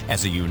sovereignty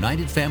as a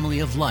united family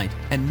of light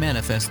and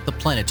manifest the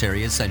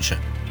planetary ascension,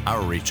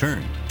 our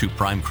return to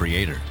Prime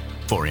Creator.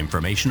 For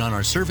information on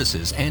our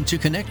services and to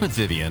connect with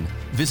Vivian,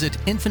 visit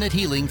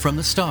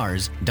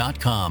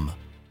infinitehealingfromthestars.com.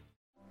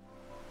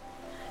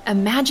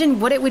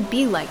 Imagine what it would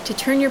be like to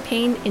turn your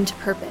pain into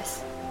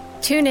purpose.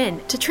 Tune in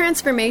to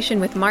Transformation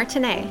with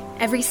Martinet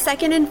every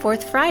 2nd and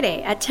 4th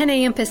Friday at 10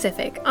 a.m.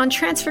 Pacific on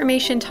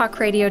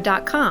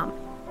TransformationTalkRadio.com.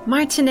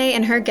 Martinet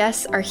and her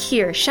guests are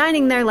here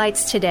shining their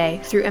lights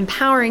today through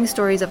empowering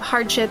stories of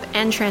hardship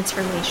and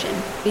transformation.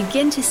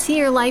 Begin to see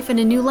your life in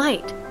a new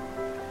light.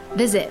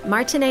 Visit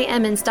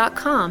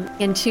MartinetEmmons.com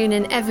and tune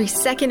in every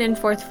 2nd and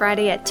 4th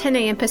Friday at 10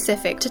 a.m.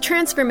 Pacific to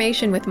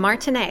Transformation with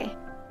Martinet.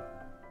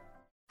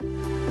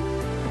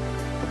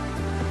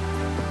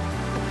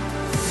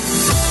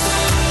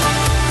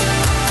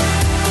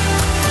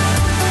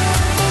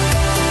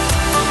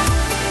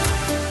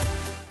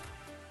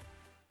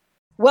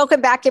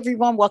 Welcome back,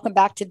 everyone. Welcome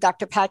back to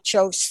Dr. Pat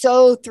Show.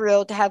 So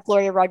thrilled to have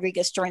Gloria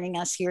Rodriguez joining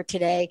us here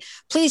today.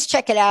 Please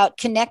check it out.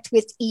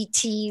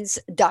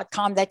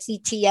 ConnectWithETs.com. That's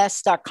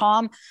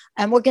ETS.com.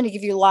 And we're going to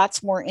give you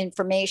lots more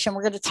information.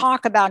 We're going to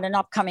talk about an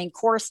upcoming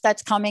course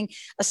that's coming,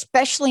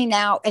 especially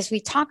now as we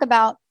talk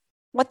about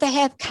what the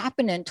heck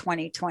happened in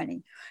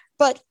 2020.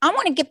 But I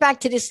want to get back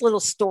to this little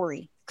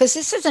story because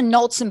this is a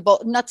nuts and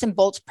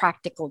bolts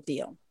practical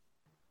deal.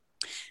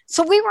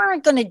 So we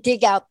weren't going to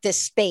dig out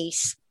this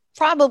space.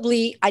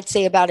 Probably, I'd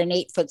say about an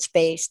 8-foot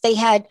space. They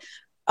had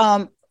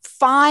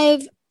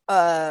 5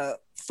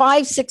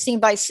 16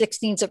 by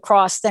 16s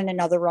across, then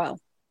another row.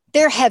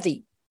 They're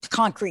heavy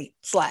concrete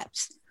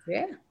slabs.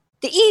 Yeah.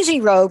 The easy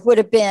road would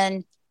have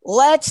been,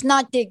 let's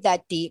not dig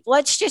that deep.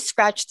 Let's just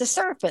scratch the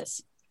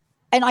surface.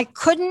 And I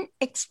couldn't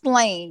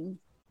explain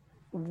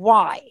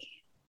why.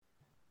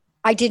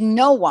 I didn't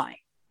know why.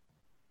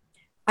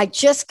 I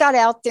just got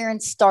out there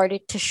and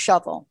started to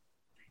shovel.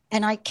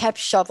 And I kept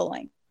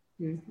shoveling.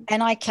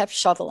 And I kept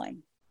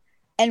shoveling.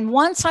 And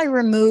once I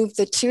removed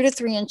the 2 to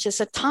 3 inches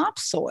of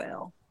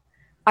topsoil,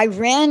 I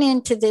ran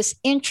into this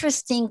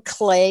interesting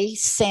clay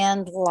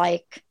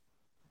sand-like,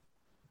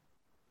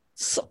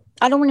 so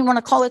I don't even want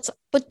to call it,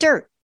 but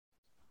dirt.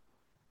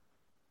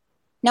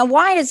 Now,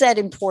 why is that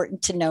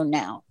important to know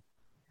now?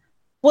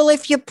 Well,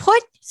 if you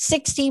put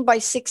 16 by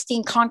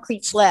 16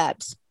 concrete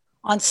slabs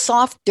on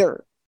soft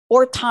dirt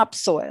or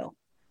topsoil,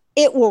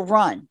 it will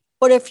run.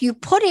 But if you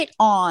put it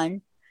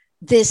on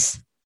this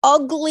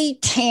ugly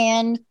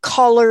tan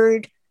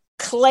colored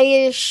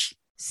clayish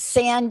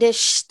sandish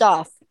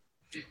stuff,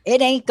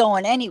 it ain't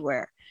going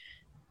anywhere.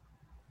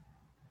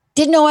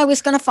 Didn't know I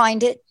was going to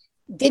find it.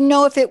 Didn't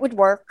know if it would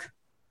work.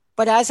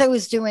 But as I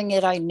was doing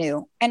it, I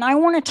knew. And I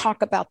want to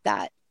talk about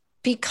that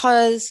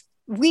because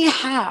we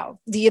have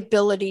the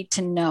ability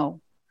to know.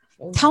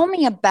 Tell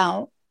me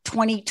about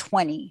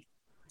 2020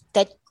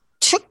 that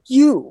took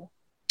you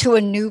to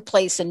a new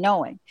place of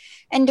knowing.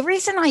 And the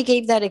reason I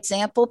gave that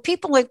example,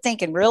 people are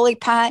thinking, really,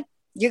 Pat,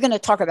 you're going to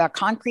talk about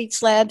concrete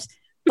slabs?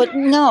 But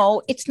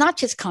no, it's not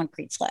just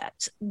concrete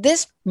slabs.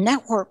 This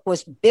network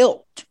was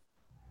built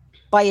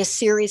by a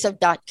series of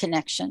dot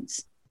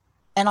connections.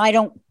 And I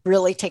don't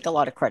really take a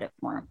lot of credit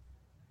for them.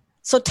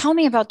 So tell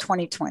me about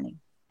 2020.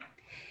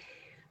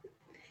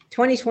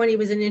 2020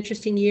 was an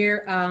interesting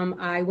year.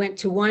 I went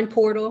to one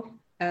portal.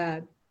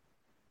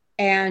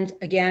 And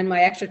again,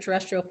 my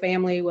extraterrestrial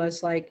family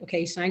was like,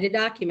 okay, you signed a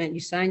document, you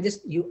signed this,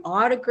 you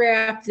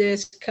autographed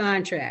this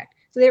contract.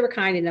 So they were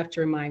kind enough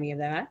to remind me of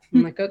that.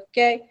 I'm like,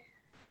 okay.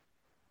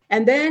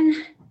 And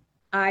then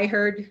I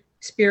heard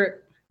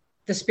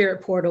the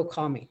spirit portal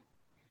call me.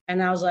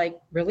 And I was like,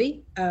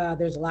 really?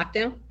 There's a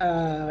lockdown?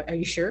 Are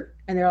you sure?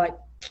 And they're like,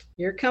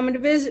 you're coming to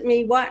visit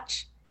me,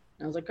 watch.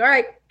 And I was like, all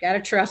right, got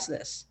to trust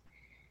this.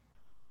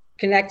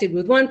 Connected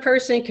with one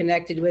person,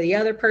 connected with the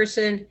other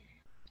person.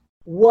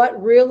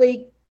 What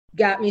really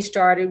got me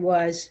started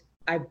was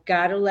I've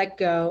got to let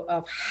go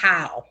of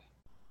how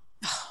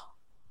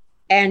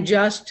and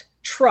just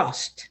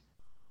trust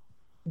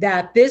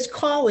that this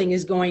calling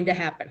is going to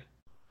happen.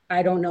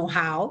 I don't know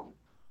how.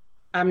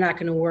 I'm not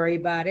going to worry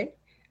about it.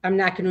 I'm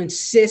not going to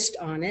insist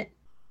on it.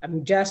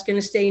 I'm just going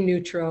to stay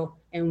neutral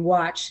and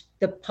watch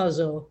the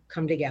puzzle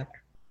come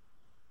together.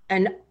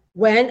 And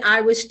when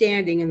I was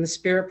standing in the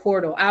spirit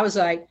portal, I was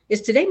like,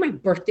 is today my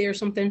birthday or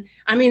something?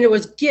 I mean, it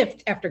was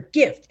gift after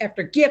gift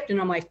after gift.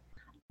 And I'm like,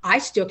 I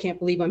still can't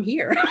believe I'm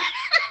here.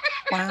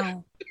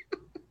 Wow.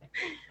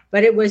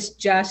 But it was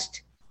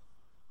just,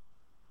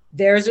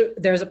 there's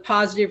a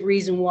positive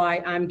reason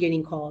why I'm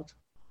getting called.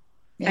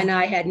 Yeah. And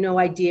I had no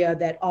idea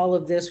that all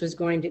of this was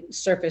going to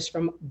surface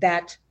from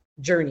that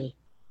journey.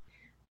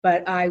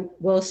 But I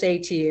will say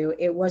to you,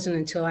 it wasn't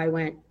until I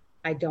went,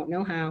 I don't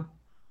know how.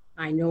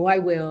 I know I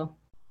will.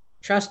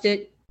 Trust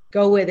it,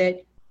 go with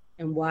it,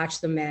 and watch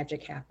the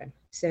magic happen.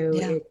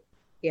 So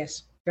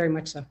yes, very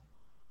much so.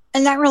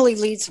 And that really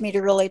leads me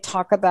to really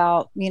talk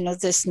about,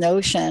 this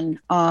notion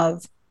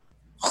of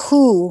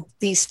who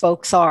these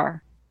folks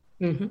are.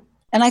 Mm-hmm.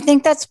 And I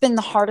think that's been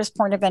the hardest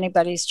point of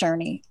anybody's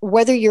journey.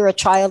 Whether you're a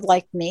child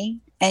like me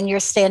and you're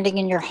standing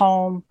in your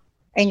home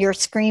and you're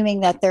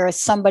screaming that there is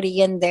somebody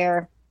in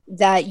there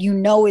that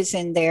is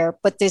in there,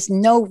 but there's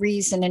no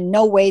reason and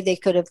no way they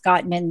could have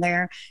gotten in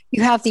there.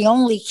 You have the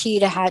only key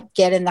to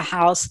get in the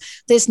house.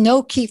 There's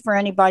no key for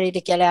anybody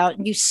to get out.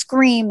 And you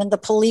scream and the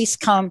police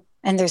come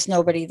and there's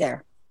nobody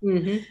there.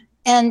 Mm-hmm.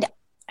 And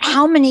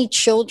how many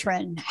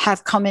children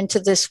have come into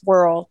this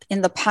world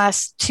in the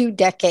past 2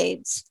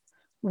 decades,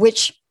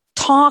 which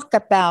talk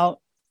about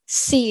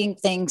seeing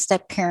things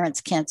that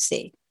parents can't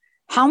see?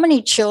 How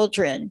many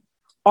children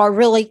are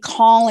really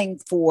calling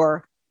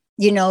for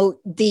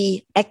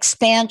the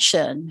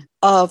expansion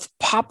of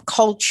pop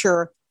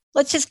culture,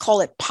 let's just call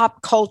it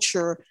pop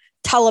culture,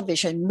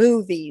 television,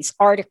 movies,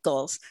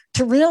 articles,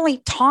 to really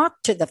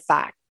talk to the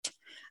fact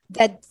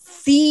that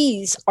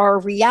these are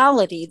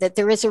reality, that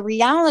there is a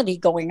reality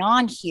going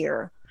on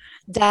here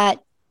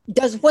that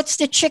does what's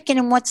the chicken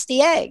and what's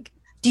the egg?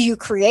 Do you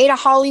create a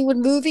Hollywood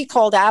movie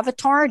called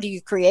Avatar? Do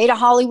you create a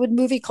Hollywood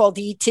movie called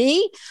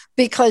E.T.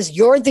 because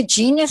you're the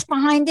genius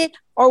behind it?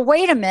 Or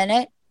wait a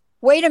minute.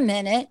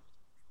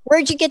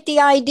 Where'd you get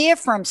the idea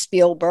from,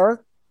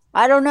 Spielberg?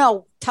 I don't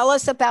know. Tell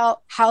us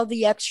about how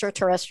the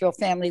extraterrestrial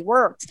family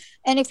works.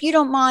 And if you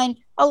don't mind,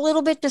 a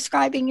little bit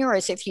describing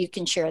yours, if you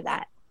can share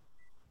that.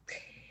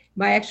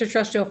 My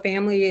extraterrestrial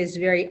family is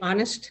very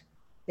honest.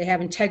 They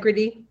have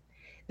integrity.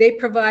 They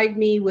provide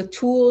me with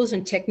tools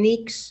and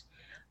techniques.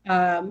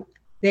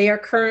 They are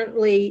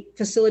currently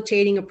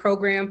facilitating a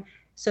program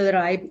so that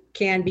I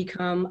can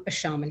become a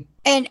shaman.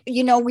 And,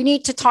 we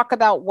need to talk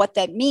about what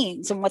that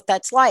means and what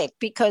that's like,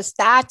 because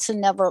that's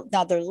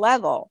another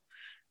level,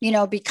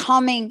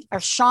 becoming a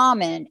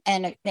shaman.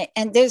 And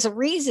there's a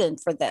reason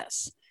for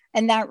this.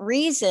 And that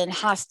reason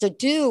has to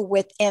do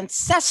with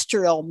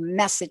ancestral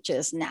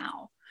messages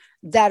now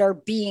that are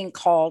being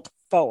called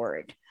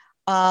forward.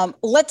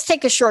 Let's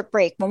take a short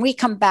break. When we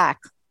come back,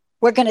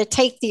 we're going to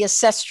take the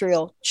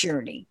ancestral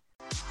journey.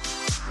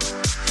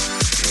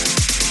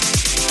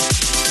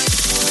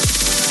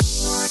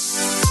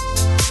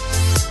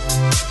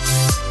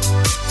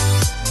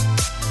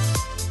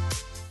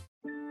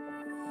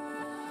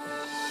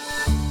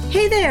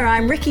 Hey there,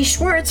 I'm Ricky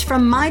Schwartz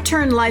from My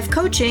Turn Life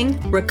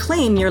Coaching,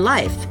 Reclaim Your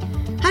Life.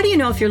 How do you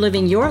know if you're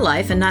living your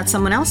life and not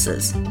someone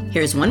else's?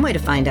 Here's one way to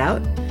find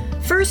out.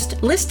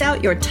 First, list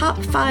out your top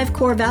 5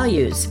 core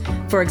values.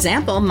 For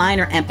example,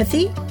 mine are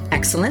empathy,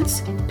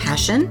 excellence,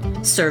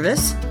 passion,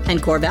 service,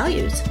 and core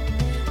values.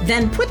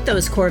 Then put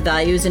those core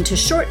values into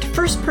short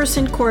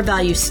first-person core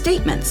value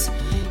statements.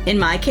 In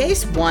my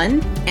case,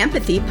 1,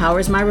 empathy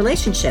powers my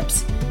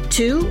relationships.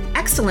 2,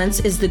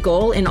 excellence is the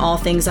goal in all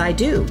things I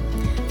do.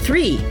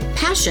 3,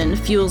 passion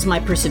fuels my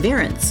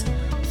perseverance.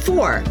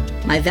 4,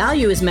 my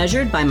value is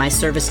measured by my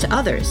service to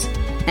others.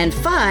 And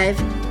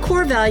 5,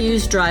 core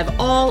values drive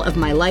all of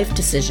my life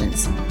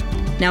decisions.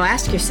 Now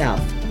ask yourself,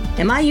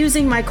 Am I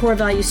using my core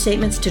value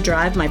statements to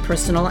drive my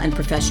personal and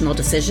professional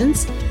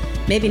decisions?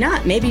 Maybe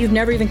not. Maybe you've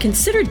never even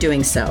considered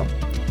doing so.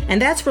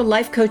 And that's where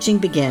life coaching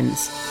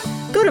begins.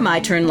 Go to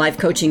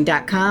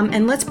myturnlifecoaching.com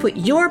and let's put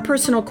your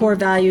personal core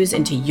values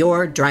into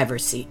your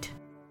driver's seat.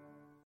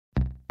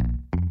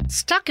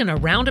 Stuck in a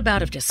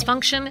roundabout of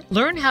dysfunction?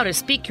 Learn how to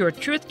speak your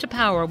truth to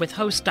power with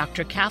host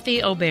Dr.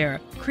 Kathy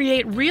Obear.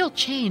 Create real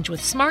change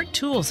with smart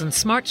tools and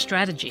smart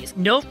strategies.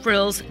 No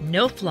frills,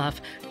 no fluff,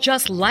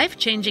 just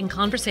life-changing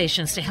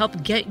conversations to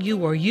help get you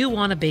where you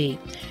want to be.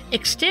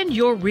 Extend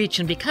your reach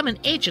and become an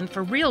agent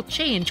for real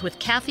change with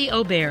Kathy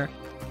Obear.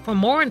 For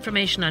more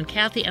information on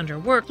Kathy and her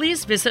work,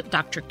 please visit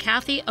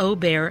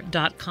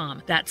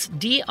drkathyobear.com. That's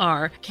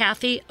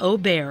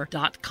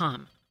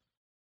drkathyobear.com.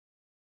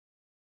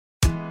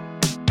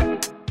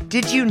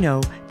 Did you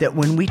know that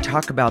when we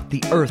talk about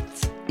the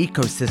Earth's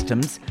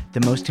ecosystems, the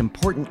most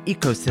important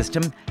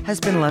ecosystem has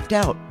been left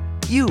out?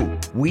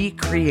 We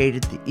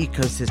created the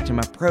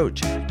ecosystem approach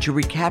to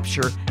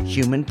recapture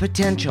human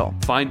potential.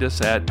 Find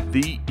us at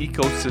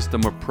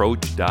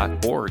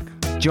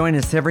theecosystemapproach.org. Join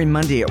us every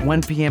Monday at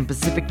 1 p.m.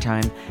 Pacific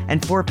Time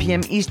and 4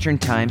 p.m. Eastern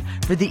Time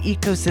for the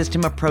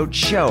Ecosystem Approach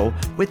Show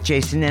with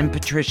Jason and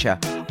Patricia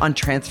on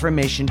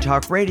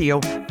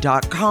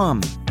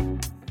TransformationTalkRadio.com.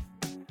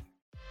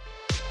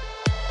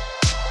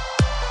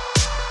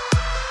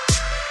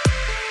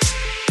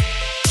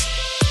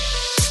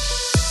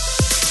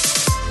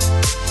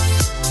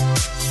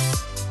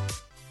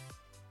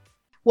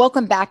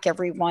 Welcome back,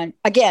 everyone.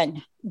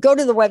 Again, go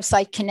to the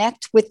website,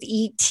 Connect with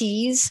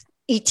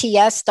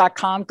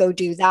ETS.com. Go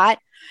do that.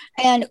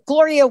 And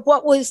Gloria,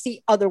 what was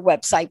the other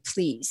website,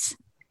 please?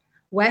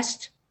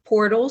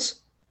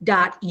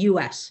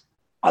 westportals.us.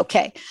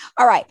 Okay.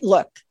 All right.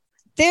 Look,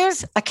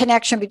 there's a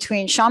connection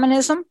between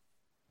shamanism.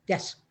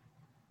 Yes.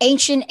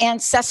 Ancient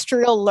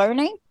ancestral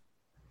learning.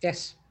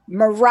 Yes.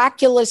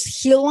 Miraculous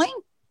healing.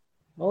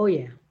 Oh,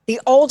 yeah. The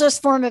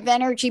oldest form of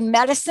energy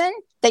medicine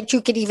that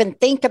you could even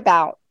think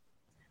about.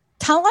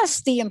 Tell us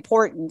the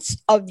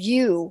importance of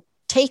you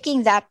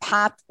taking that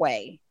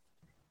pathway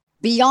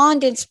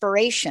beyond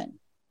inspiration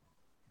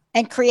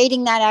and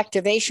creating that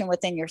activation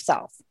within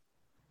yourself.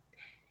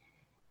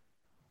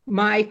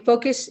 My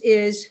focus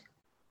is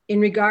in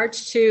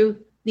regards to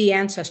the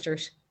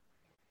ancestors,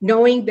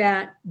 knowing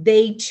that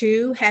they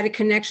too had a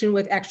connection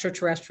with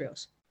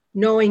extraterrestrials,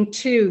 knowing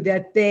too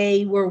that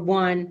they were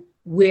one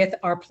with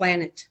our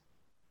planet.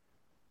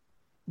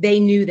 They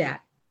knew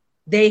that.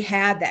 They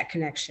had that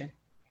connection.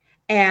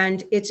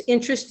 And it's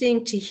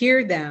interesting to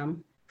hear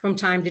them from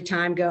time to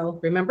time go,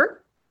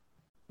 remember,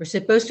 we're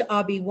supposed to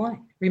all be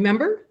one.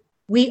 Remember,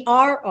 we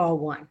are all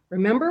one.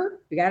 Remember,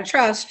 we got to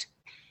trust.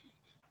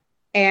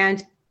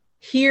 And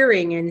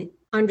hearing and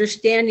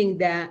understanding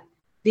that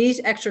these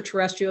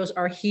extraterrestrials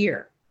are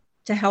here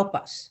to help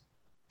us,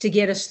 to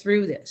get us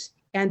through this.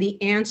 And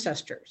the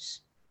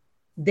ancestors,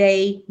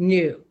 they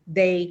knew,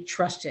 they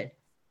trusted.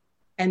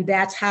 And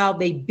that's how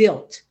they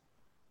built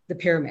the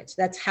pyramids.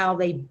 That's how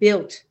they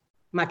built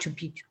Machu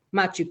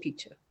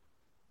Picchu.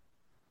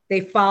 They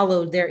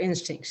followed their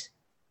instincts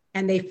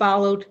and they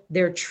followed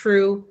their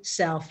true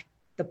self,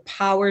 the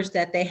powers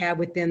that they have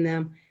within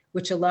them,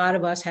 which a lot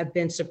of us have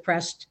been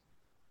suppressed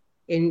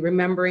in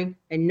remembering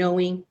and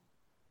knowing.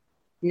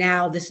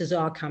 Now this is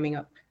all coming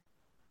up.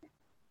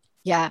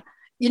 Yeah.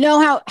 You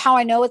know how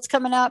I know it's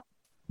coming up?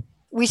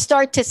 We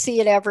start to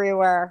see it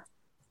everywhere.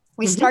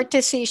 We start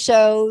to see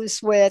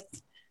shows with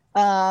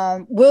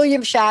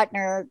William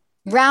Shatner,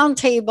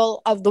 roundtable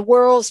of the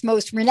world's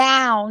most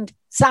renowned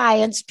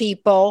science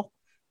people,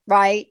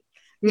 right?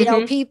 You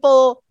know,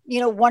 people,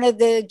 one of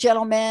the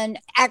gentlemen,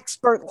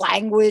 expert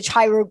language,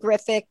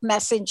 hieroglyphic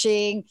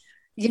messaging,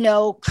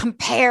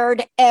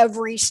 compared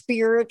every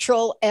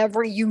spiritual,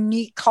 every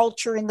unique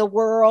culture in the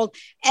world,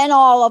 and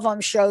all of them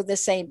show the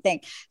same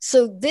thing.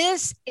 So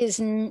this is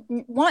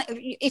one,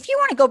 if you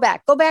want to go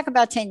back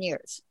about 10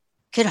 years,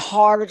 could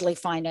hardly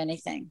find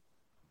anything.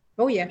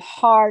 Oh, yeah.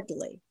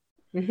 Hardly.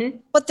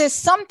 But there's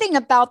something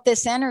about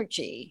this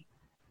energy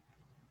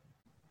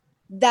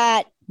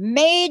that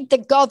made the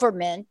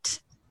government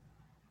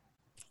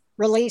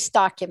release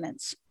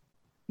documents.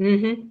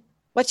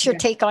 What's your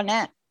take on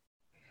that?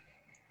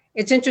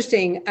 It's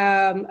interesting.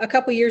 A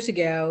couple years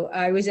ago,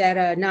 I was at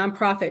a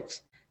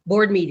nonprofit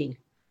board meeting,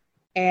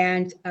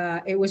 and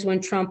it was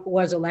when Trump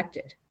was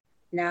elected.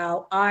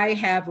 Now, I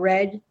have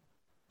read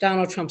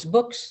Donald Trump's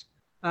books.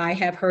 I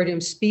have heard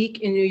him speak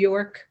in New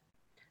York.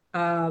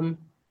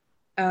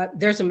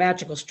 There's a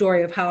magical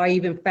story of how I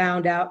even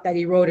found out that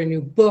he wrote a new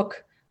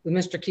book with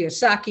Mr.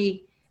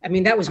 Kiyosaki. I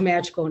mean, that was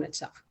magical in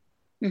itself.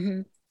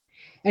 And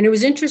it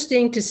was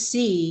interesting to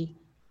see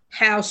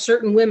how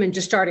certain women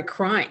just started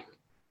crying.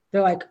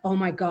 They're like, oh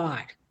my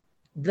God,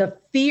 the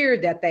fear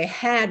that they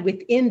had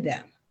within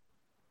them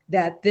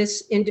that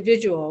this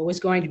individual was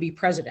going to be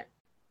president.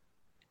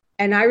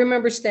 And I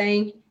remember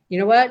saying, you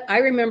know what? I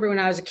remember when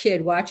I was a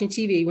kid watching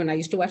TV, when I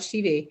used to watch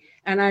TV,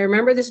 and I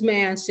remember this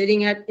man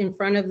sitting in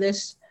front of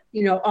this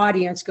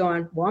audience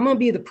going, well, I'm going to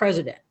be the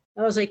president.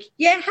 I was like,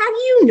 yeah, how do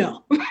you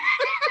know?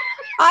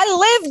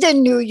 I lived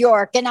in New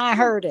York and I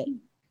heard it.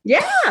 Yeah.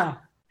 I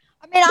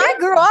mean, I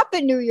grew up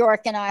in New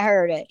York and I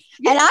heard it.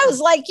 Yeah. And I was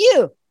like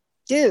you,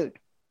 dude.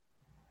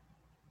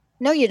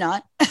 No, you're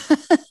not.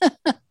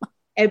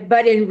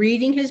 But in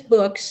reading his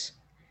books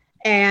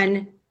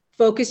and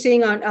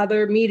focusing on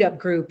other meetup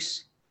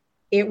groups,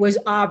 it was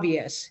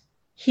obvious.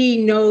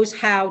 He knows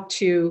how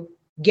to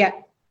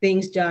get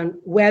things done,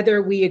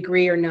 whether we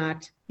agree or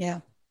not. Yeah.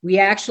 We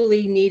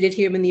actually needed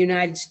him in the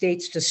United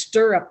States to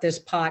stir up this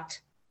pot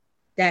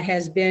that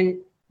has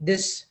been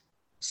this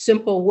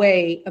simple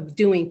way of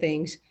doing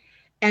things.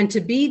 And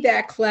to be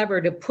that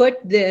clever to put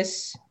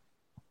this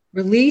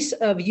release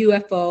of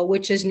UFO,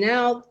 which is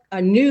now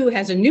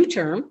has a new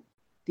term.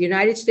 The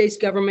United States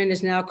government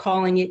is now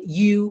calling it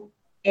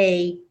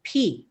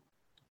UAP,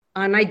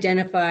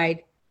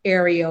 Unidentified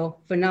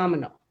Aerial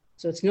Phenomenon.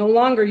 So it's no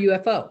longer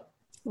UFO.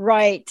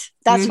 Right.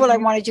 That's what I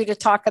wanted you to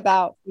talk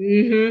about.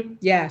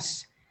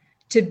 Yes.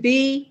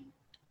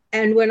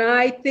 And when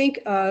I think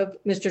of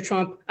Mr.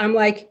 Trump, I'm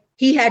like,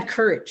 he had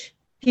courage.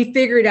 He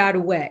figured out a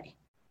way.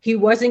 He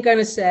wasn't going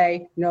to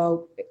say,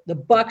 no, the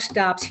buck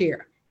stops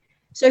here.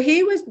 So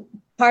he was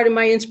part of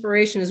my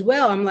inspiration as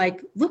well. I'm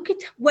like, look at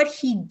what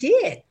he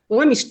did. Well,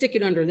 let me stick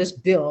it under this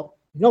bill.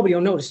 Nobody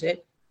will notice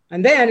it.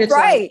 And then it's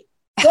right.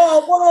 Like,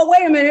 whoa,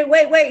 wait a minute.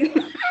 Wait.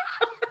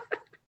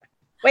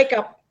 Wake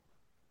up.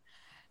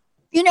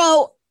 You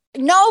know,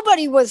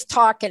 nobody was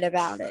talking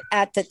about it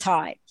at the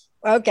time.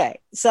 Okay.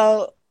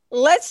 So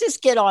let's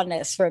just get on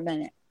this for a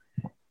minute.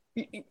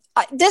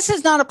 This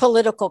is not a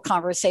political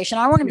conversation.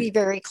 I want to be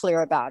very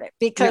clear about it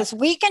because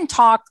we can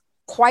talk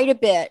quite a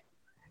bit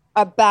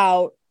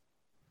about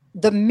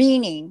the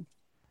meaning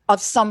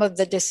of some of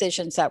the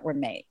decisions that were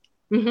made.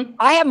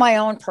 I have my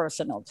own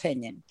personal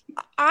opinion.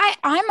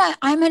 I'm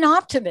an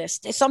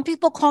optimist. Some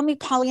people call me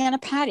Pollyanna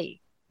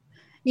Patty.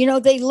 You know,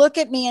 they look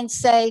at me and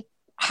say,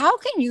 how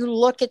can you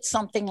look at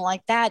something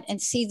like that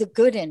and see the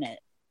good in it?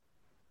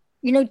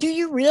 You know, do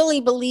you really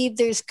believe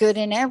there's good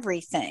in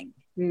everything?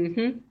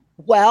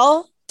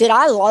 Well, did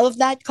I love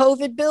that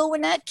COVID bill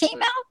when that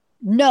came out?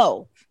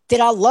 No.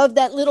 Did I love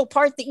that little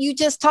part that you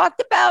just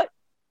talked about?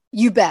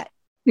 You bet.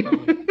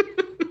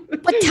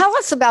 But tell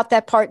us about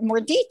that part in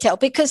more detail,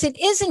 because it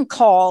isn't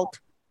called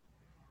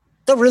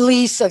the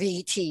release of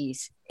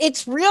ETs.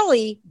 It's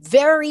really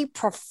very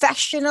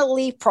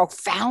professionally,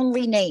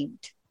 profoundly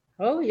named.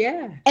 Oh,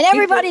 yeah. And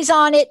everybody's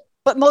on it,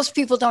 but most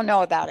people don't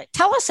know about it.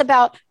 Tell us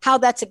about how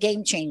that's a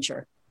game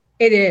changer.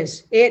 It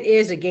is. It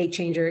is a game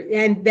changer.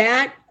 And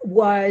that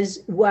was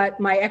what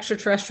my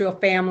extraterrestrial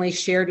family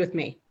shared with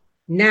me.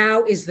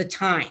 Now is the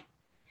time.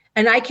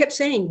 And I kept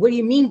saying, what do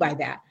you mean by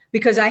that?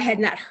 Because I had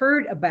not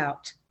heard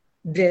about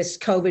this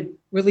COVID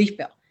relief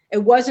bill. It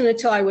wasn't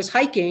until I was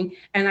hiking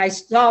and I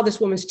saw this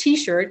woman's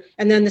t-shirt.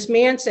 And then this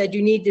man said,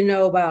 you need to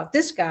know about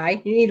this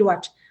guy. You need to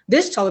watch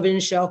this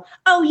television show.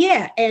 Oh,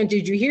 yeah. And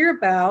did you hear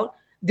about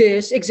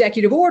this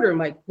executive order? I'm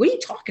like, what are you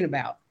talking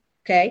about?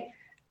 Okay.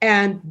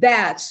 And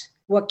that's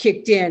what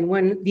kicked in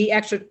when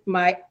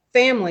my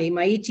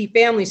ET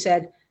family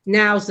said,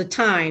 now's the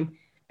time.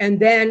 And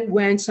then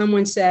when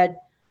someone said,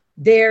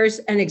 there's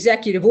an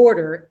executive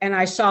order, and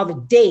I saw the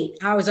date,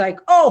 I was like,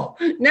 oh,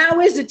 now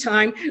is the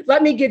time.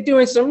 Let me get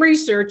doing some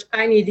research.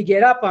 I need to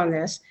get up on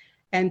this.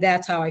 And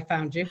that's how I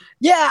found you.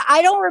 Yeah,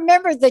 I don't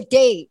remember the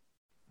date.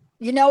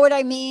 You know what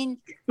I mean?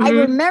 I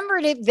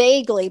remembered it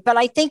vaguely, but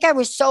I think I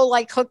was so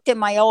hooked in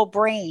my old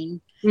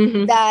brain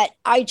that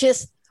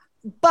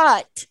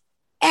but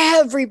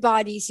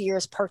everybody's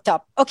ears perked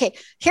up. Okay,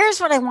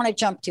 here's what I want to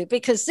jump to,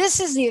 because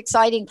this is the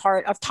exciting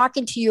part of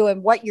talking to you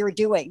and what you're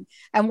doing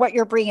and what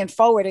you're bringing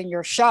forward in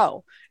your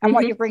show and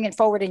what you're bringing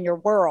forward in your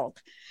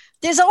world.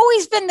 There's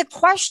always been the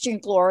question,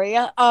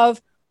 Gloria,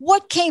 of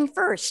what came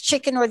first,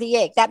 chicken or the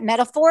egg, that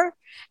metaphor.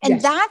 And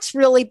that's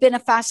really been a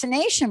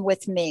fascination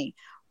with me.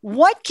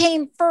 What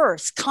came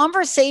first?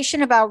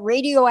 Conversation about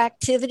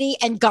radioactivity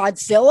and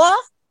Godzilla?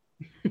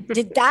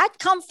 Did that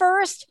come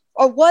first?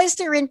 Or was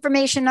there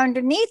information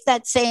underneath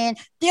that saying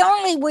the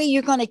only way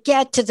you're going to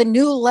get to the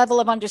new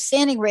level of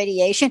understanding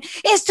radiation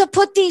is to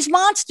put these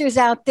monsters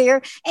out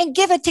there and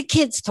give it to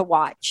kids to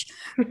watch?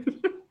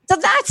 So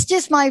that's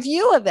just my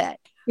view of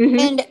it.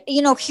 And,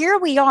 here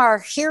we are.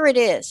 Here it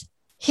is.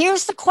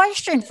 Here's the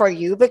question for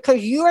you,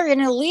 because you are in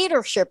a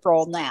leadership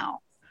role now.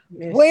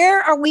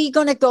 Where are we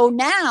going to go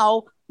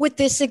now with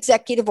this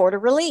executive order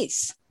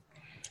release?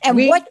 And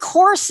what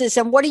courses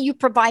and what are you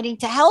providing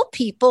to help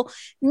people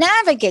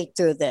navigate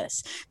through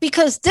this?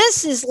 Because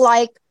this is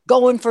like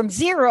going from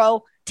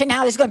zero to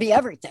now there's going to be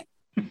everything.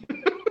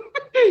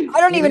 I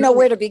don't even know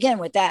where to begin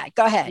with that.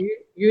 Go ahead.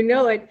 You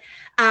know it.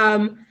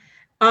 On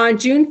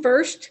June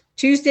 1st,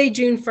 Tuesday,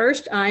 June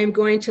 1st, I'm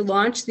going to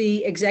launch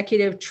the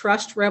Executive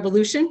Trust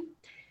Revolution.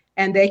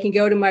 And they can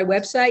go to my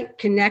website,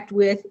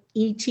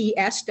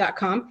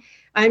 connectwithets.com.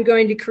 I'm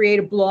going to create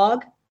a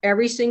blog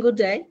every single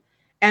day.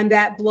 And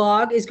that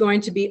blog is going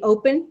to be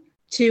open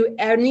to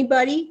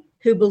anybody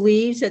who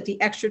believes that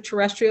the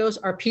extraterrestrials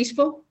are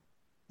peaceful,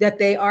 that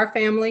they are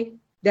family,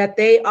 that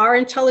they are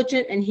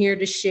intelligent and here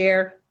to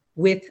share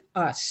with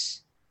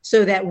us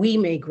so that we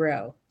may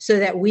grow, so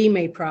that we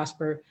may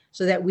prosper,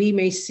 so that we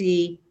may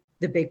see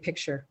the big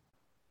picture.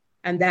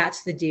 And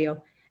that's the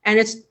deal. And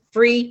it's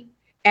free,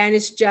 and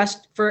it's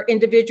just for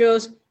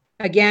individuals,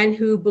 again,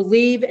 who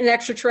believe in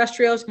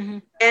extraterrestrials. Mm-hmm.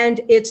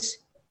 And it's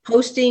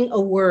posting a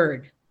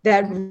word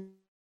that.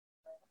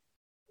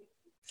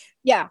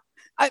 Yeah.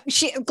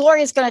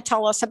 Gloria's going to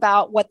tell us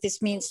about what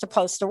this means to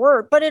post a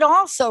word, but it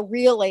also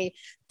really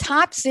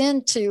taps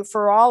into,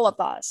 for all of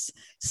us,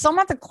 some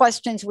of the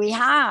questions we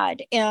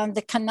had and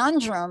the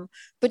conundrum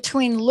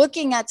between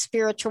looking at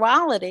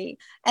spirituality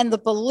and the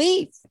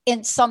belief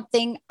in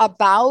something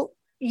about,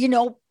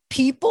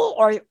 people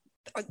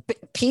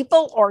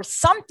or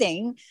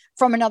something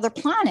from another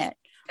planet.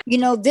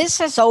 This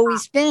has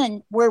always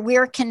been where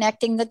we're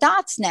connecting the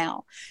dots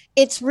now.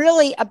 It's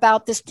really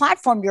about this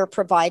platform you're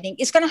providing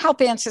is going to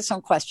help answer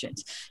some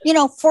questions.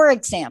 For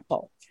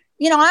example,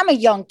 I'm a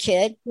young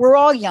kid. We're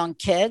all young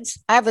kids.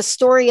 I have a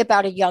story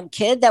about a young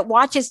kid that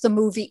watches the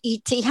movie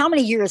E.T. How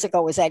many years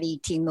ago was that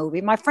E.T. movie?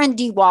 My friend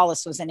Dee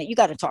Wallace was in it. You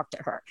got to talk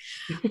to her.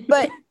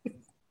 But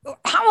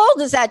how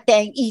old is that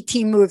dang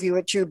E.T. movie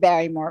with Drew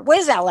Barrymore? What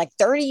is that, like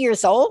 30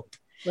 years old?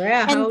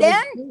 Yeah. And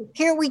then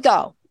here we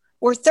go.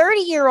 We're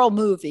 30-year-old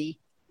movie.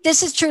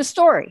 This is true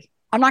story.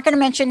 I'm not going to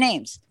mention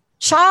names.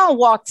 Child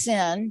walks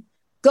in,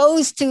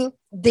 goes to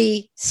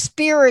the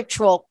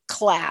spiritual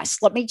class.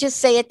 Let me just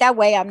say it that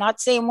way. I'm not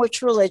saying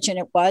which religion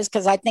it was,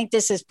 because I think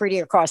this is pretty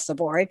across the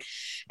board.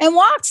 And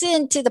walks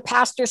into the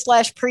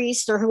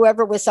pastor/priest or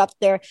whoever was up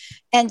there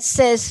and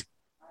says,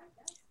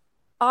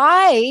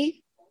 I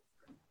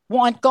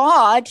want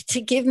God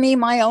to give me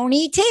my own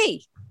ET.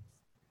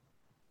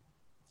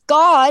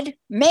 God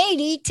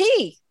made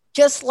ET.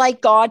 Just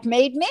like God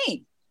made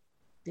me.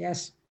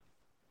 Yes.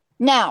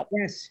 Now,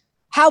 yes.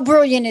 How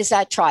brilliant is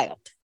that child?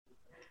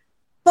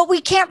 But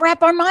we can't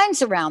wrap our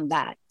minds around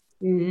that.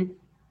 Mm-hmm.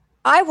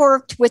 I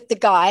worked with the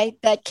guy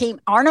that came,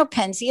 Arno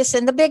Penzias,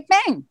 in the Big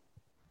Bang.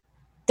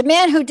 The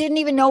man who didn't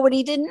even know what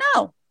he didn't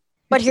know.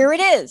 But here it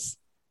is.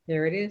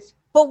 There it is.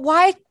 But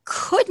why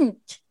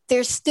couldn't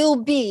there still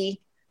be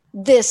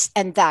this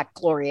and that,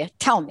 Gloria?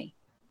 Tell me.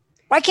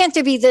 Why can't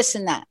there be this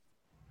and that?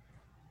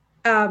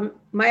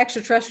 My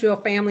extraterrestrial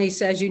family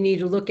says you need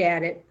to look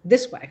at it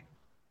this way.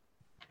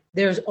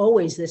 There's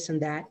always this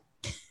and that.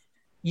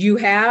 You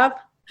have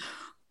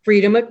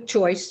freedom of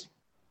choice.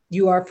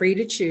 You are free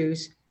to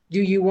choose.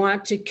 Do you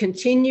want to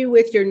continue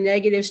with your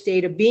negative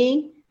state of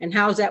being? And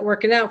how's that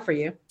working out for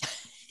you?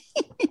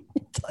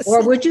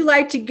 Or would you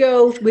like to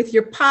go with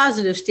your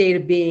positive state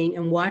of being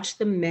and watch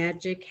the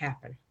magic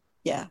happen?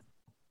 Yeah.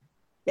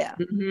 Yeah.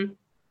 Mm-hmm.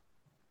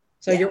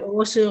 So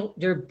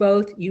you're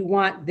both, you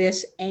want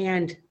this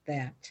and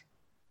that.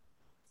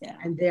 Yeah.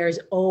 And there's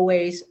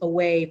always a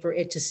way for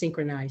it to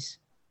synchronize.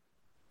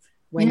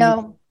 When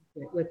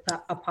with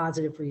a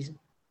positive reason.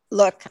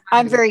 Look,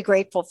 I'm very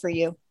grateful for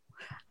you.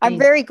 I'm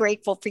very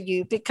grateful for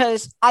you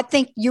because I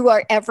think you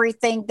are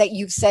everything that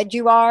you've said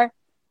you are,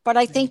 but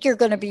I think you're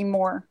going to be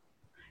more.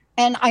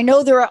 And I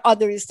know there are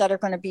others that are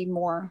going to be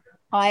more.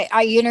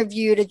 I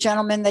interviewed a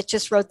gentleman that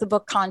just wrote the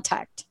book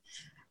Contact.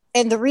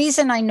 And the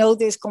reason I know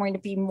there's going to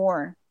be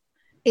more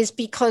is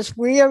because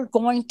we are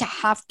going to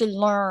have to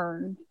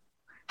learn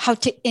how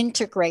to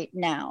integrate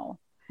now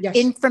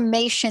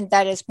information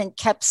that has been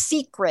kept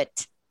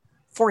secret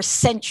for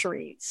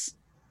centuries.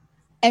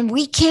 And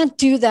we can't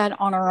do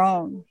that on our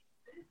own.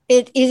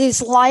 It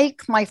is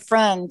like my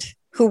friend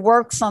who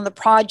works on the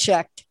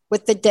project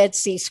with the Dead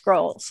Sea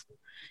Scrolls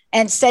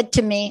and said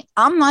to me,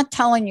 I'm not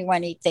telling you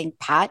anything,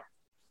 Pat,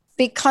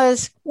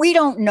 because we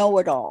don't know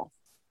it all.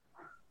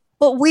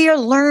 But we are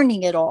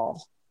learning it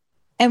all.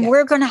 And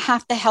we're going to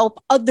have to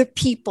help other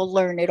people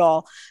learn it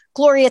all.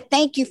 Gloria,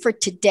 thank you for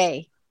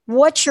today.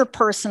 What's your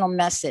personal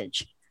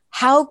message?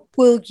 How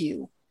will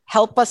you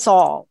help us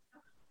all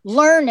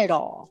learn it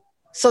all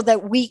so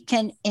that we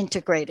can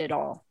integrate it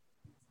all?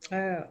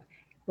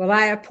 Well,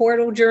 I have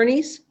portal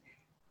journeys.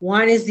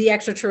 One is the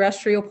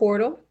extraterrestrial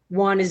portal.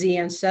 One is the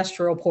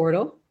ancestral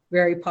portal,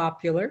 very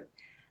popular.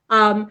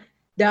 I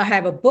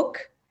have a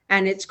book,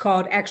 and it's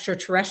called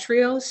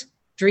Extraterrestrials,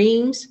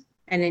 Dreams,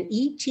 and an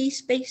ET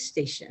Space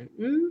Station.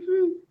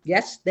 Mm-hmm.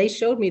 Yes, they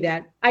showed me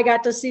that. I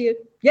got to see it.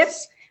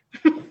 Yes.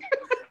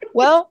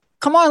 Well,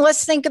 come on,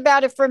 let's think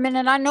about it for a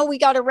minute. I know we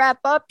got to wrap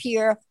up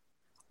here,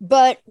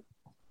 but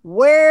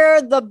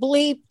where the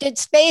bleep did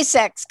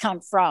SpaceX come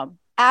from?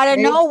 Out of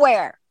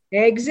nowhere.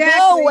 Exactly.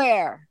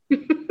 Nowhere.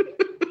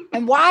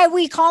 And why are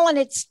we calling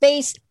it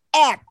SpaceX?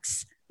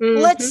 Mm-hmm.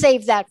 Let's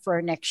save that for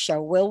our next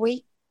show, will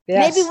we?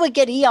 Yes. Maybe we'll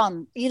get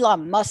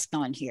Elon Musk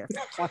on here.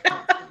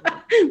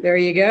 There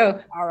you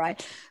go. All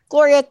right.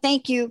 Gloria,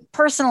 thank you.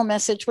 Personal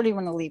message. What do you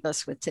want to leave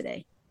us with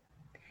today?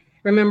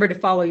 Remember to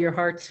follow your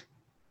heart.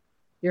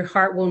 Your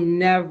heart will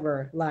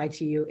never lie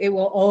to you. It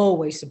will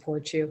always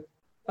support you.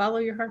 Follow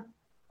your heart.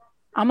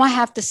 I'm going to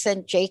have to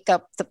send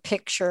Jacob the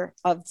picture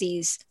of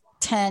these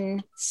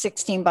 10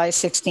 16 by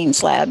 16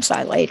 slabs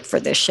I laid for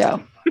this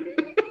show.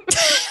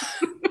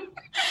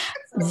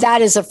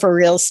 That is a for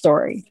real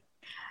story.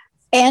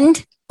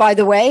 And by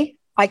the way,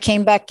 I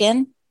came back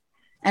in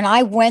And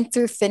I went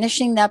through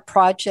finishing that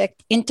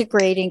project,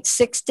 integrating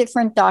 6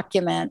 different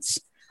documents,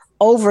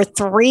 over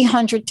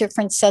 300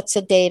 different sets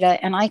of data.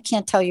 And I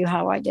can't tell you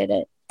how I did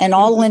it. And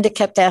all Linda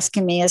kept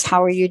asking me is,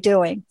 how are you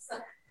doing?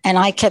 And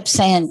I kept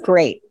saying,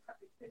 great.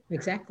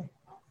 Exactly.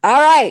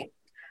 All right.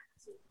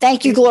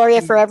 Thank you,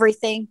 Gloria, for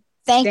everything.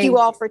 Thank you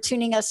all for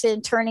tuning us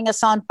in, turning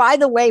us on. By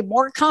the way,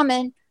 more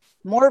coming,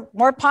 more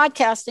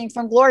podcasting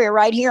from Gloria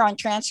right here on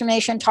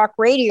Transformation Talk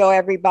Radio,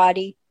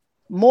 everybody.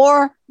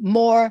 More.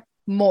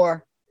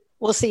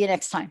 We'll see you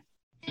next time.